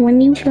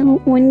 when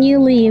you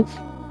leave,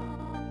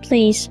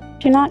 please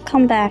do not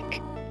come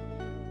back.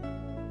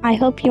 I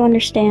hope you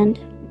understand.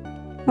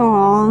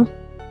 Aww.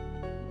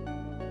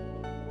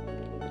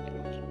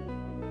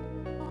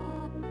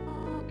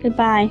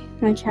 Goodbye,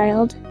 my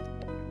child.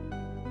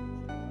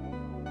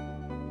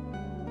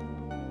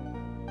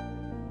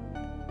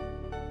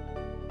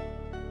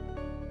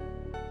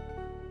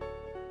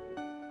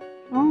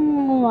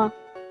 Oh,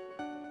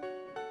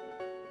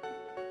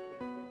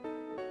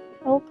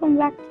 I'll come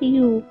back to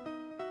you.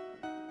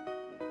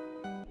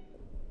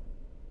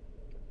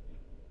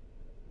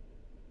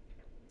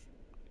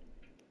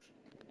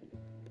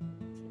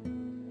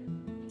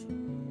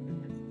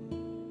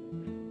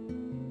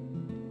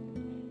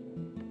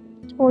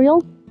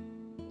 Toriel?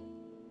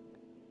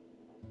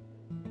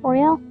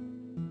 Toriel?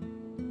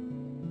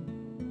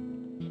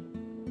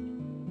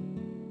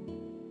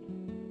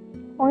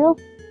 Toriel?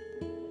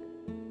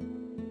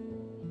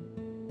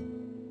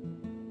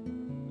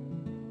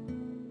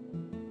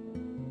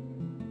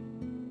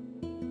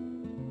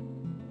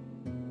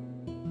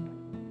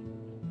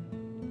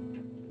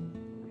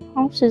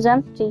 House is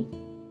empty.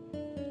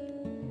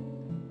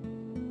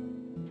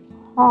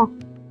 Huh.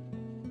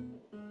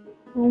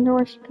 I wonder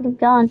where she could have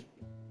gone.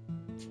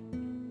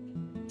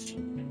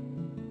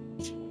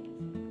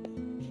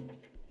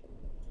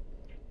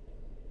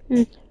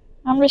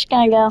 I'm just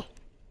gonna go.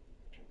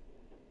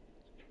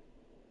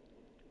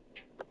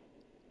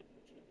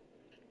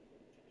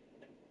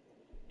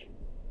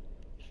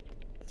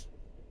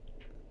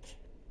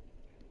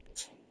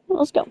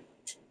 Let's go.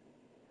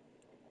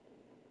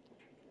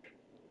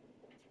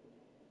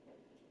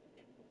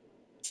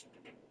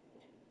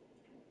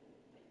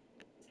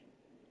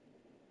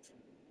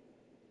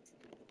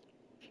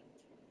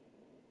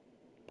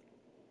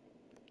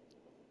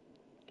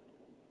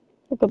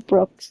 Look at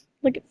Brooks.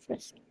 Look at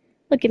Frisk.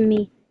 Look at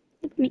me.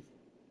 Look at me.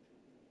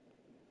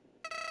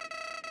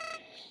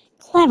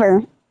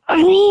 Clever.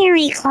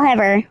 Very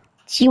clever.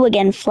 It's you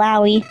again,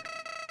 Flowey.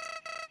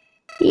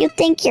 You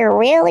think you're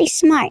really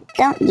smart,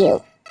 don't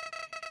you?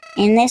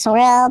 In this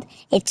world,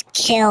 it's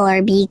kill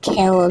or be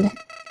killed.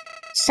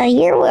 So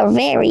you were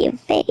very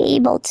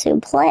able to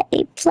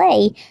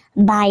play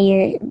by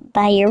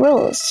your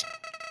rules.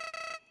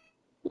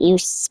 You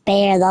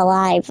spare the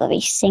life of a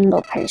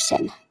single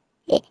person.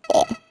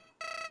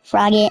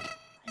 Frogget,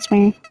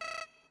 Whisper,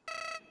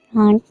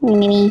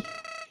 Mimi.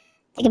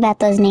 Think about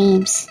those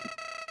names.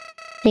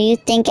 Do you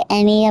think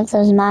any of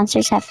those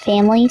monsters have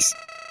families?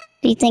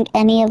 Do you think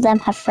any of them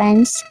have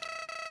friends?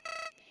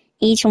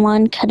 Each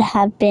one could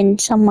have been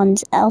someone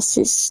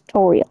else's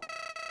Toriel.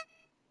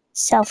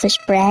 Selfish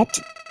brat.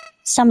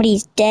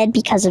 Somebody's dead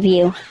because of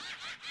you.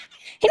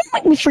 You don't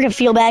make me freaking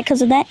feel bad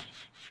because of that.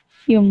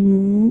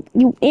 You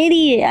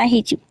idiot. I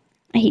hate you.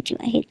 I hate you.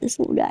 I hate this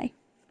little guy.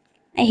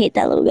 I hate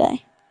that little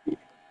guy.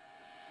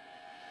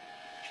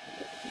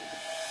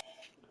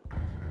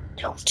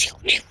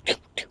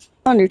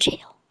 Undertale.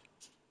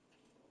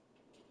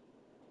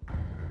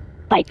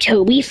 By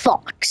Toby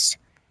Fox.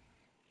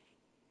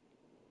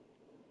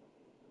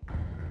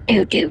 Here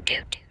we go.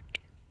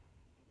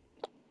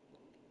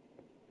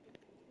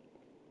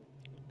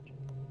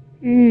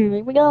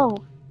 Nice.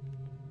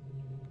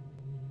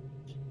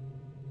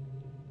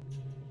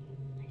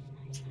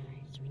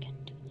 We can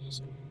do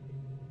this.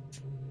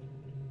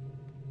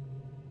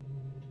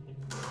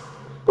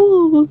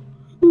 Ooh.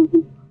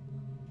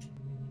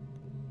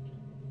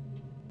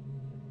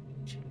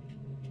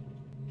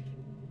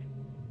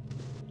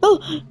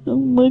 Oh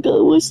my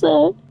god, what's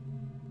that?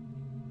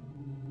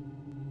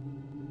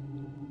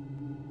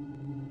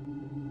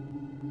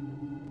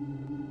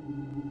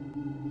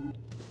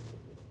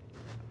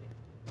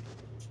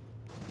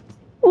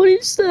 What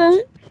is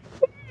that?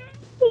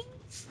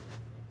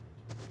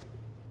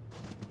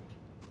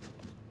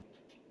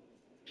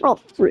 Oh,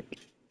 frick.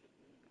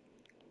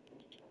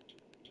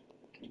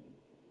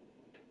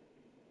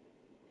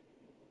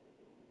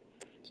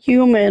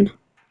 Human.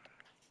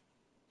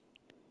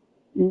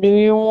 Do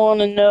you want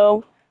to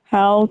know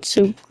how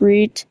to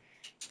greet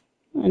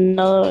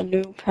another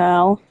new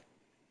pal?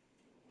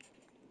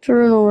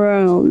 Turn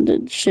around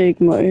and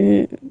shake my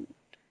hand.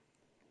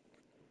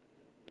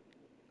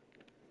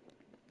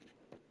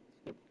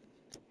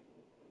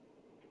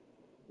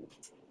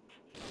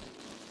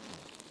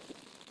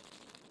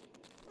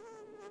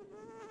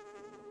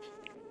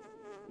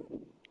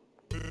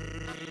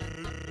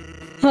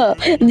 Huh,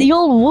 the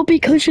old whoopee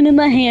cushion in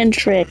the hand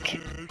trick.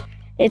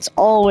 It's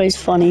always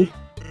funny.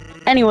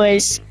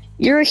 Anyways,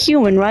 you're a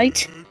human,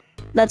 right?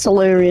 That's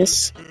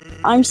hilarious.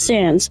 I'm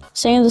Sans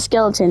the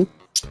skeleton.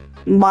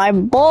 My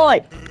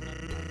boy!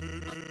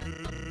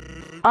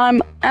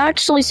 I'm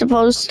actually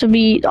supposed to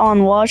be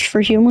on watch for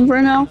humans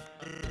right now,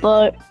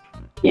 but,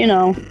 you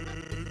know,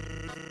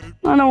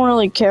 I don't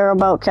really care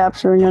about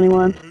capturing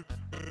anyone.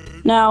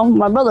 Now,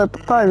 my brother,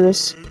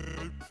 Papyrus,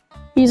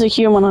 he's a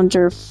human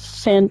hunter.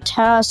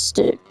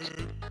 Fantastic.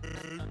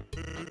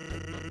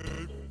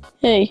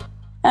 Hey,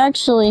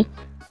 actually,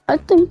 I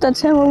think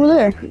that's him over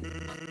there.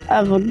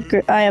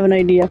 I have an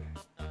idea.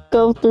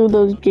 go through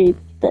those gates.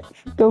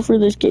 Go through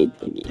this gate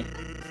thingy.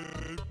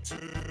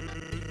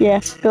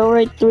 Yes, go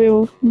right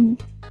through.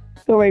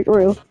 Go right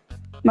through.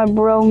 My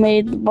bro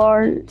made the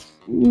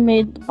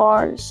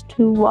bars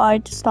too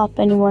wide to stop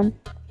anyone.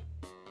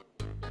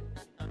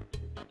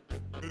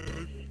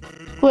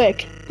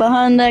 Quick,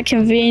 behind that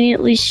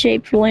conveniently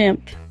shaped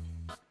lamp.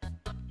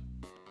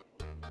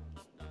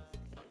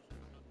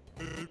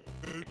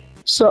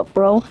 Sup,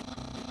 bro?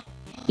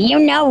 You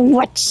know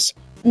what's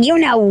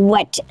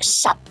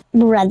up,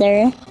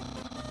 brother.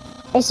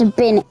 It's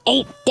been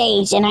 8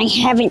 days and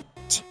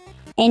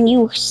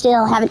you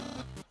still haven't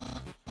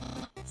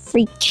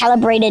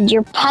recalibrated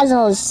your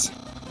puzzles.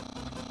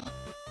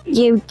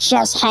 You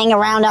just hang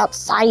around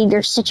outside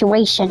your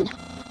situation.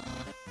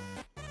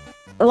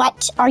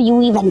 What are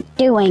you even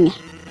doing?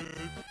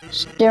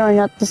 Staring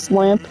at this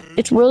lamp.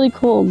 It's really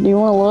cool. Do you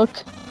want to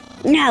look?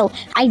 No,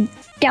 I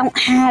don't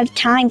have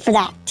time for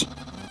that.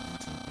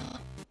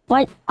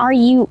 What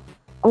if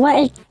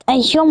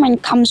a human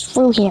comes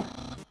through here?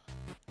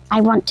 I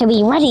want to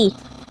be ready.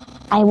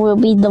 I will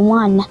be the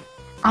one.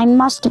 I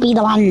must be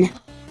the one.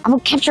 I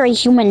will capture a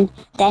human.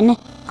 Then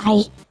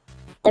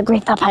the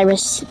Great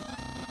Papyrus,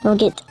 will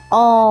get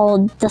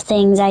all the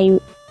things I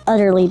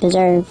utterly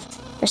deserve.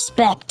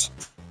 Respect.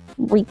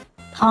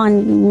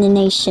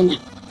 Recognition.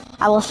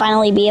 I will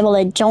finally be able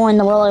to join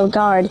the Royal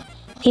Guard.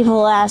 People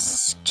will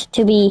ask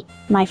to be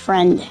my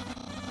friend.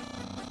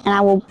 And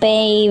I will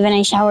bathe in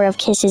a shower of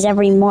kisses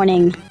every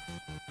morning.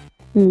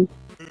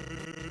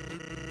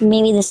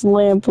 Maybe this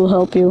lamp will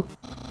help you.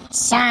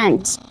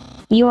 Sans,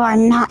 you are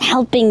not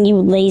helping, you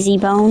lazy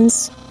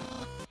bones.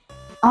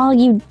 All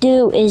you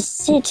do is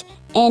sit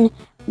and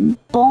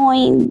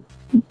bone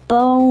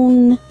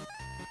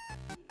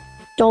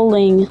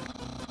doling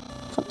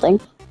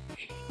something.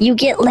 You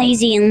get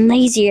lazy and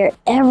lazier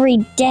every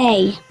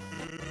day.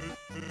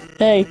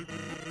 Hey,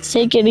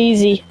 take it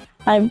easy.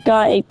 I've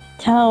got a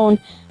ton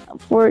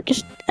of work.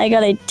 I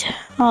got a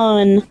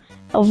ton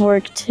of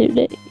work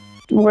today.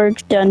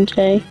 Work done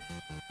today.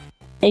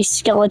 A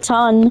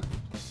skeleton.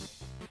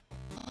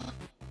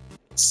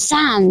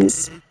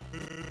 Sans.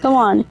 Come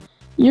on.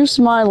 You're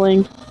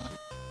smiling.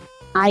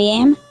 I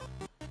am,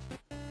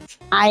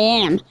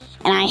 and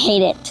I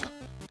hate it.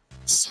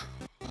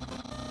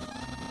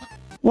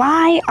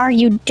 Why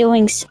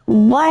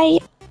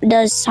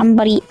does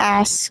somebody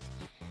as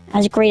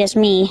great as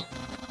me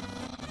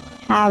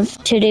have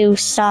to do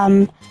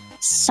so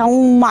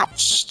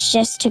much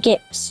just to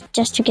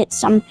get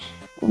some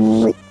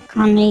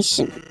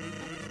recognition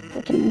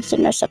or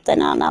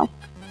something? I don't know.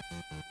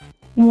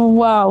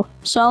 Wow,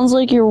 sounds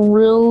like you're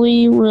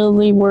really,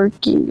 really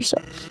working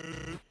yourself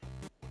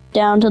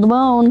down to the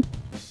bone.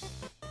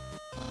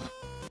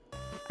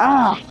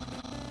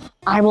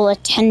 I will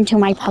attend to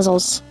my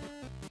puzzles.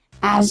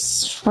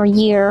 As for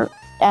you,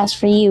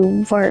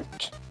 work.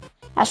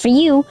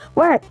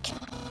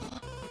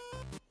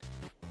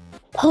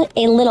 Put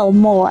a little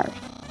more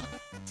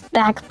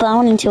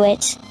backbone into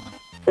it.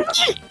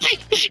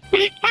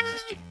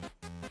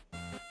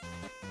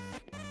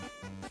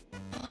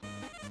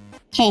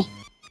 Hey.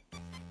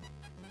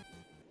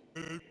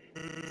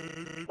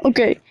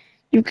 Okay,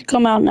 you can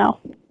come out now.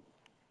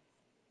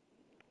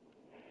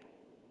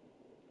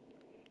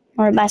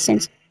 Or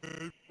lessons.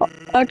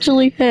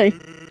 Actually, hey.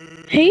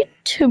 Hate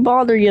to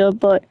bother you,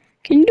 but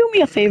can you do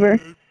me a favor?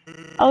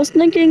 I was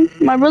thinking,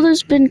 my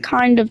brother's been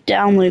kind of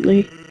down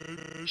lately.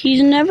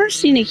 He's never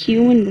seen a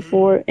human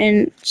before,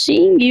 and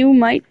seeing you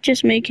might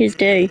just make his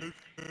day.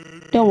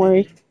 Don't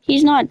worry,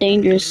 he's not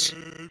dangerous.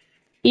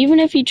 Even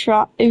if he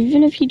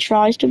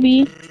tries to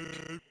be,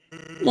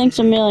 thanks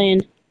a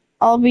million.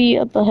 I'll be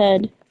up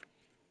ahead.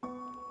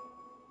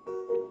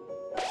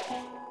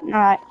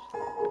 Alright.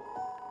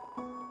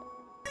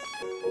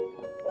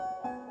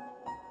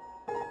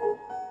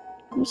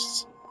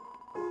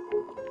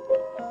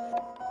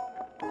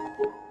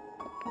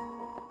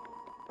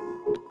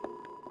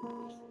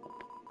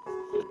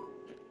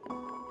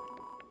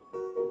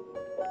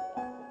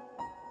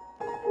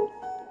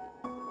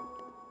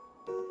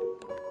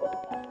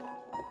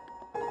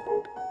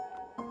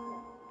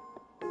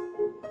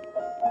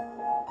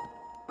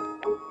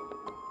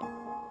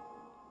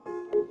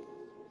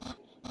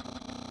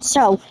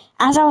 So,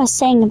 as I was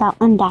saying about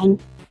Undyne,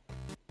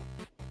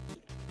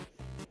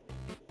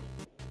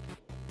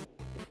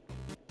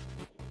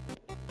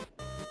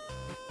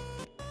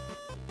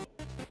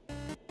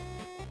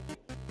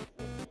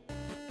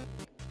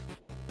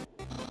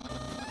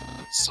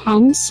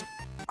 Sans?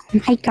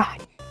 Oh my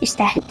god, is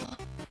that a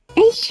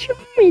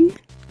human?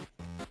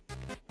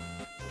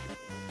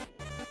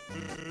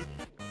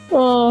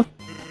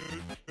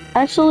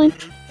 Actually,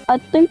 I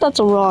think that's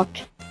a rock.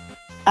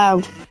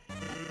 Oh.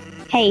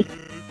 Hey,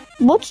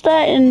 what's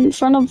that in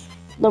front of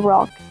the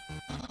rock?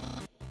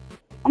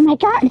 Oh my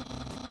god!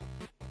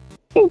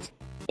 Is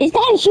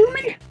that a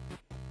human?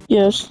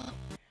 Yes.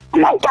 Oh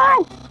my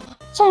god!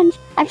 Sans,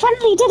 I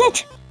finally did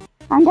it!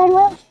 I'll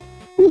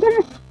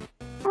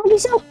be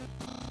so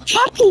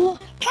popular!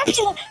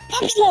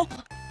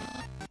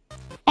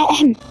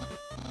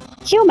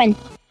 Human!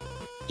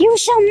 You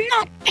shall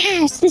not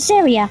pass this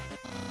area.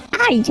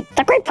 I,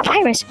 the Great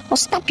Papyrus, will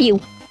stop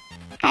you.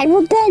 I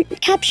will then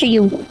capture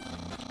you.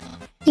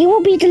 You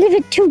will be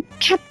delivered to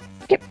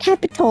the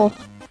capital.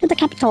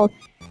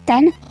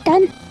 Then,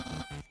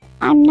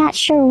 I'm not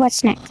sure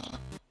what's next.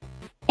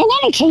 In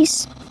any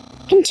case,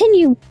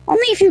 continue,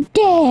 only if you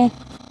dare.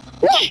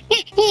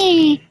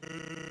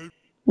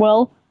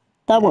 Well,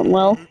 that went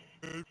well.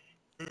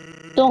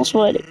 Don't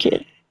sweat it,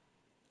 kid.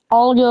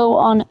 I'll go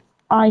on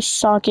eye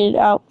socket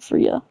out for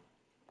you.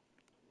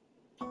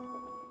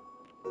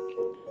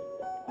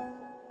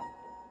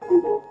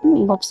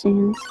 Love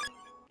scenes.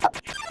 Oh,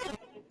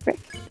 great.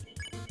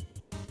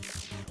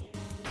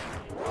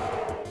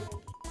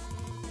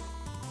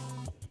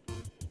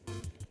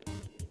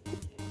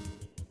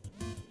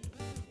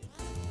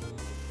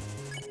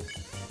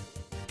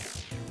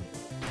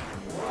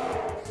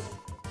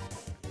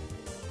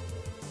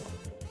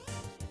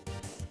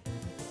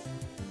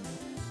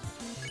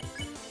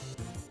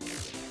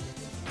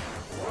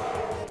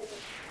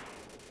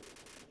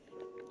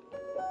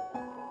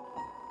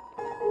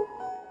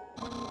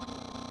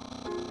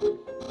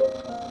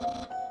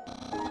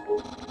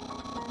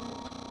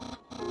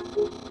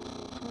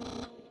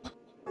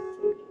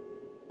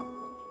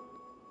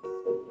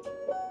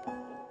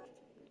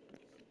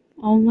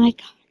 Oh my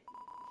god.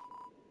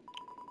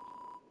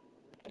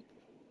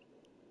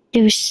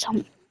 Do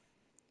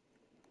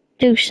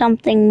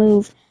something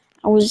move.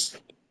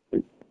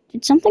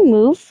 Did something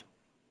move?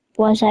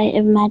 Was I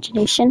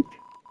imagination?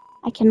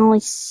 I can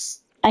only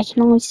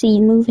see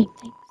moving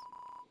things.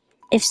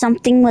 If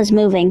something was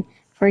moving,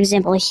 for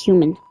example a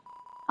human,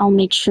 I'll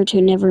make sure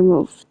to never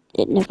move.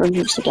 It never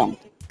moves again.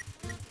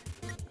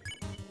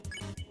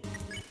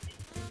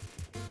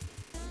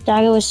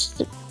 Doggo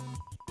is...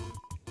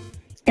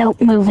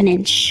 Don't move an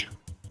inch.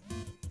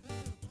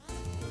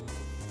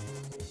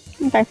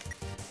 Okay.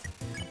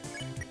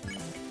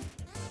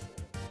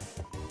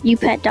 You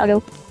pet Doggo.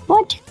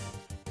 What?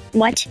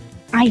 What?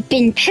 I've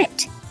been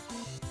pet.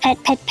 Pet.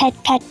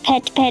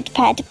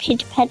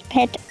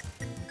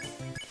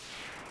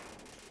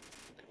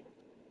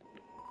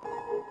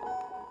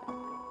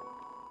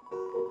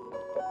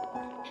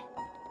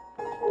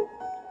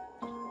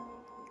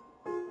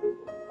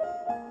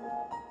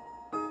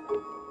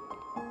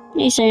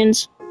 Hey,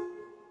 Sans.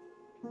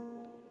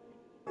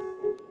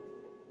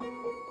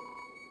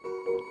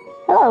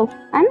 Hello,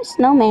 I'm a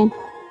snowman.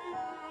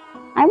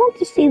 I want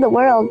to see the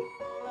world.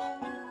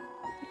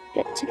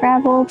 Get to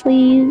travel,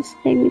 please.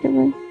 Take me to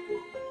the...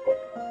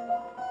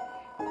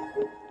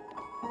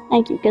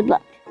 Thank you, good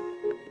luck.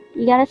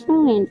 You got a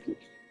snowman piece.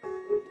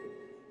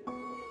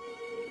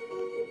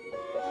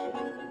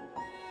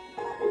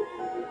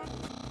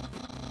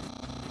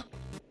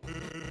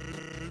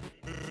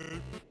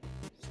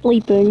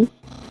 Sleeping.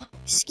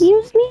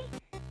 Excuse me?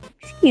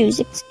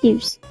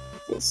 Excuse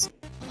this.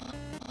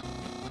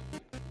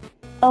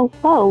 Oh.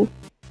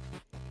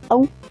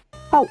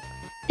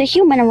 The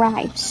human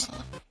arrives.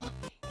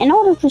 In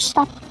order to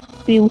stop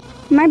you,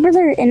 my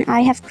brother and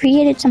I have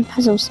created some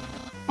puzzles.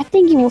 I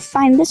think you will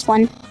find this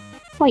one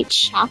quite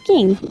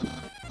shocking.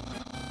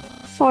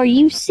 For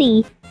you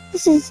see,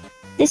 this is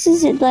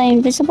the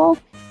invisible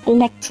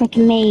electric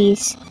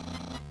maze.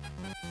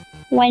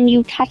 When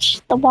you touch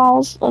the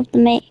walls of the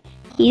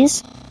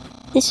maze,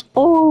 this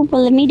orb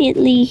will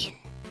immediately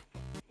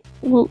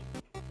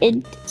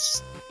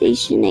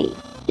stationate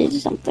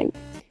is something.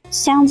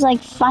 Sounds like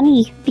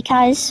funny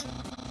because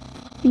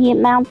the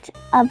amount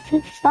of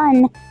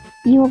fun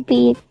you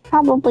will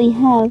probably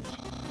have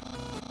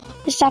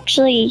is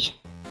actually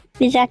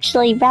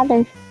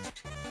rather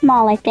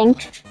small, I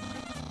think.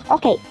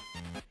 Okay,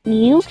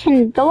 you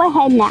can go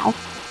ahead now.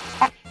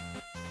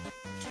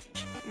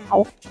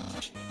 Ow.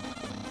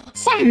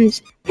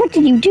 Sans, what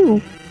did you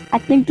do? I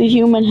think the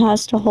human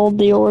has to hold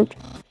the orb.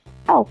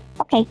 Oh,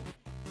 okay.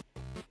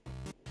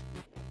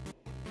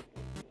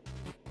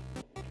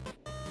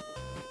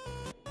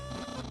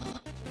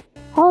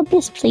 Hold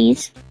this,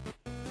 please.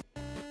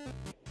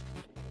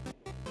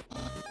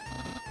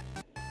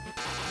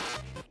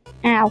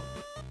 Ow.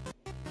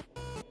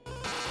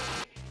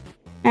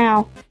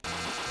 Ow.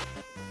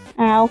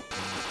 Ow.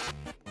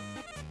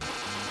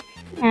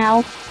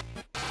 Ow.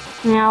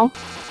 Ow.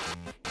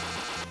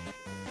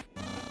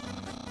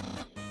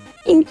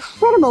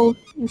 Incredible,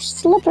 you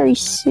slippery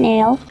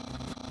snail.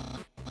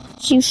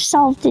 You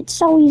solved it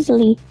so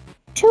easily.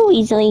 Too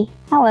easily,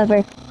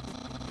 however.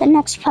 The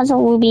next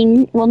puzzle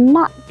will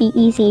not be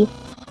easy.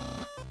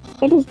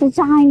 It is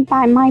designed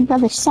by my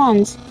brother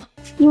Sans.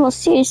 You will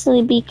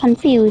seriously be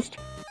confused.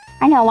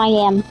 I know I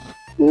am.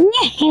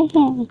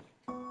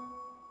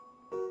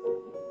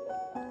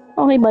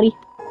 Oh, hey, buddy.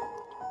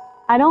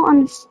 I don't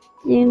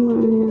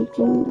understand.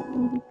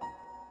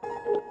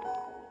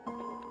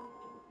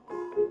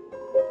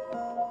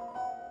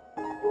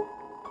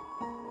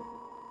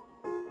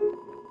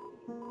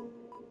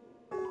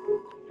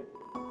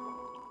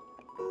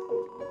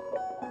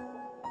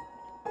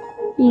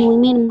 We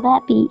made him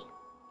happy.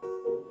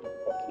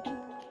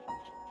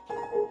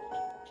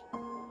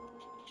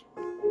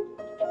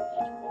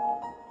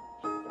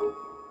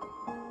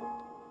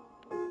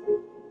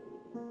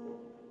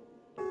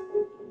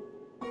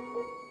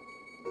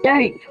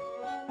 Dang.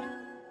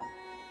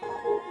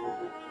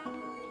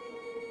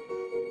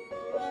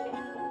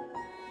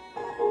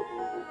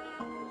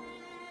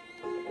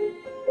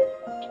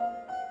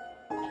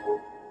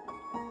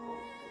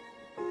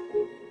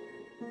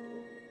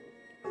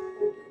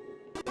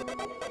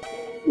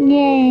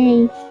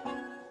 Yay.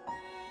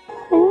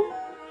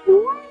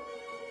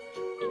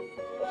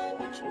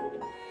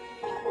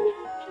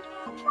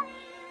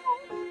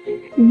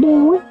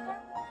 Do it.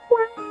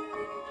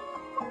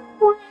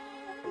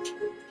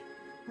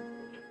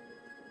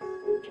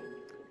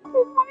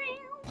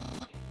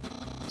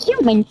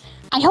 Human,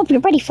 I hope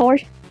you're ready for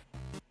it.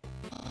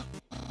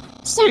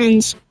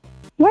 Sans,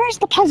 where's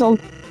the puzzle?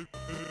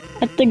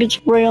 I think it's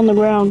right on the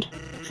ground.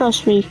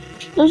 Trust me,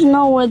 there's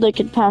no way they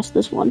could pass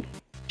this one.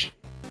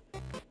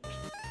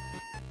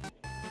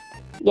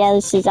 Yeah,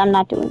 I'm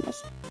not doing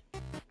this.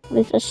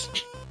 What is this?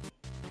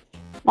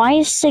 Why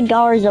is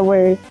cigars a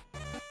word?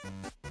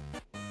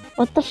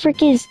 What the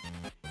frick is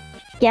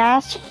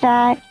gas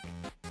fat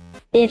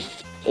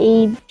if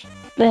a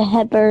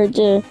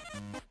beheber?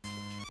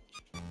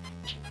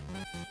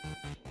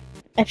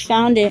 I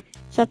found it.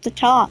 It's at the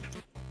top.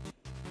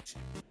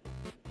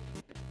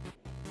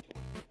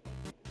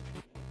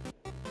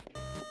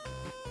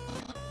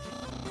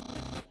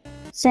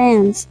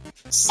 Sans.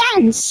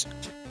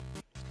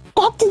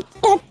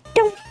 That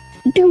don't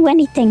do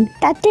anything.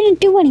 That didn't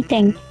do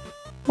anything.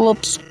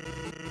 Whoops.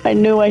 I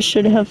knew I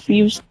should have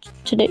used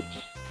today's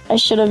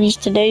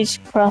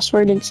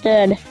crossword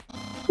instead.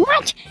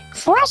 What?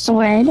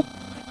 Crossword?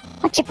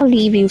 I can't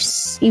believe you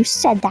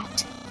said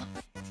that.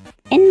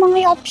 In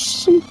my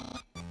option,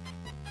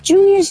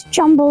 Junior's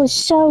Jumble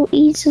is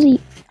easily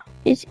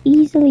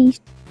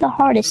the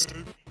hardest.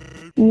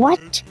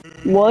 What?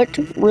 What?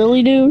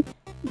 Really, dude?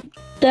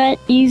 That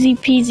easy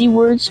peasy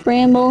word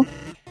scramble?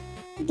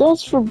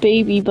 That's for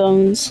baby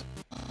bones.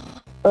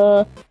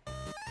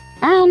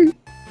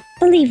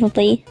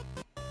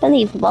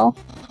 Believable.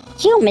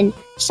 Human,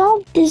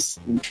 solve this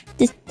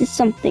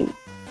something.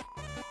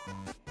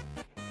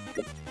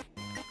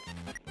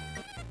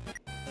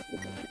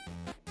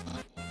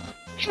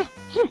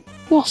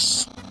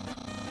 Yes.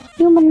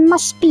 Human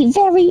must be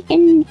very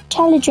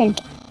intelligent.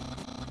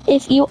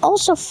 If you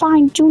also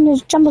find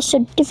Junior's Jumble so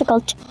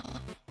difficult.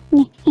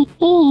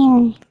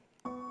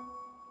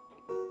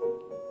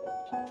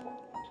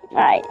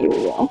 Alright, here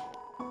we go.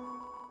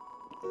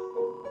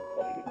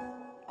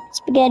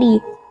 Spaghetti.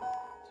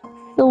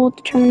 Filled with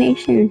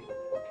determination.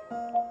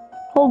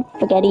 Hold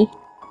spaghetti.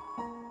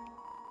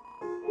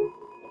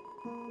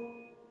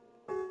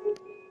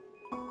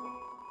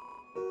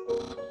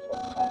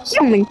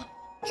 Human,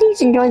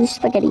 please enjoy the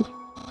spaghetti.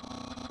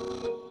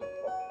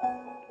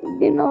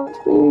 You know,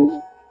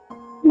 please.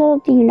 No,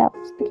 do you know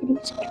spaghetti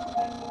is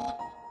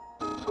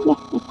yeah.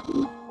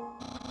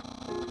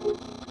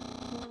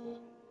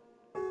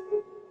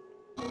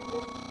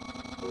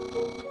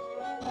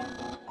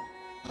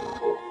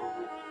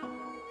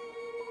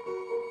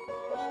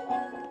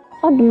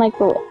 How'd the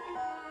microwave?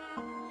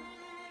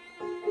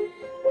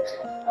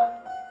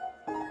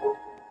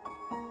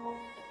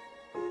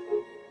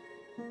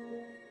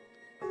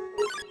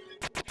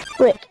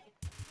 Frick.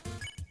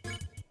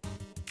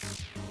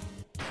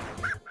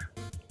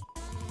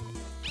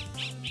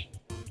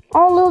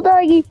 Oh, little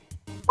doggy.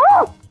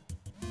 Oh!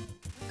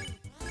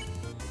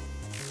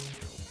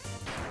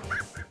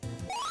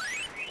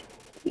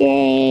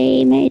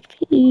 Yay, my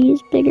HP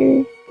is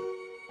bigger.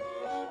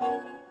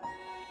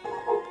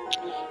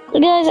 So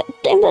guys, I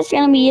think that's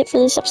gonna be it for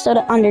this episode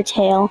of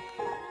Undertale.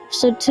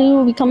 Episode 2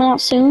 will be coming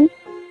out soon.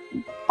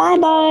 Bye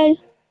bye!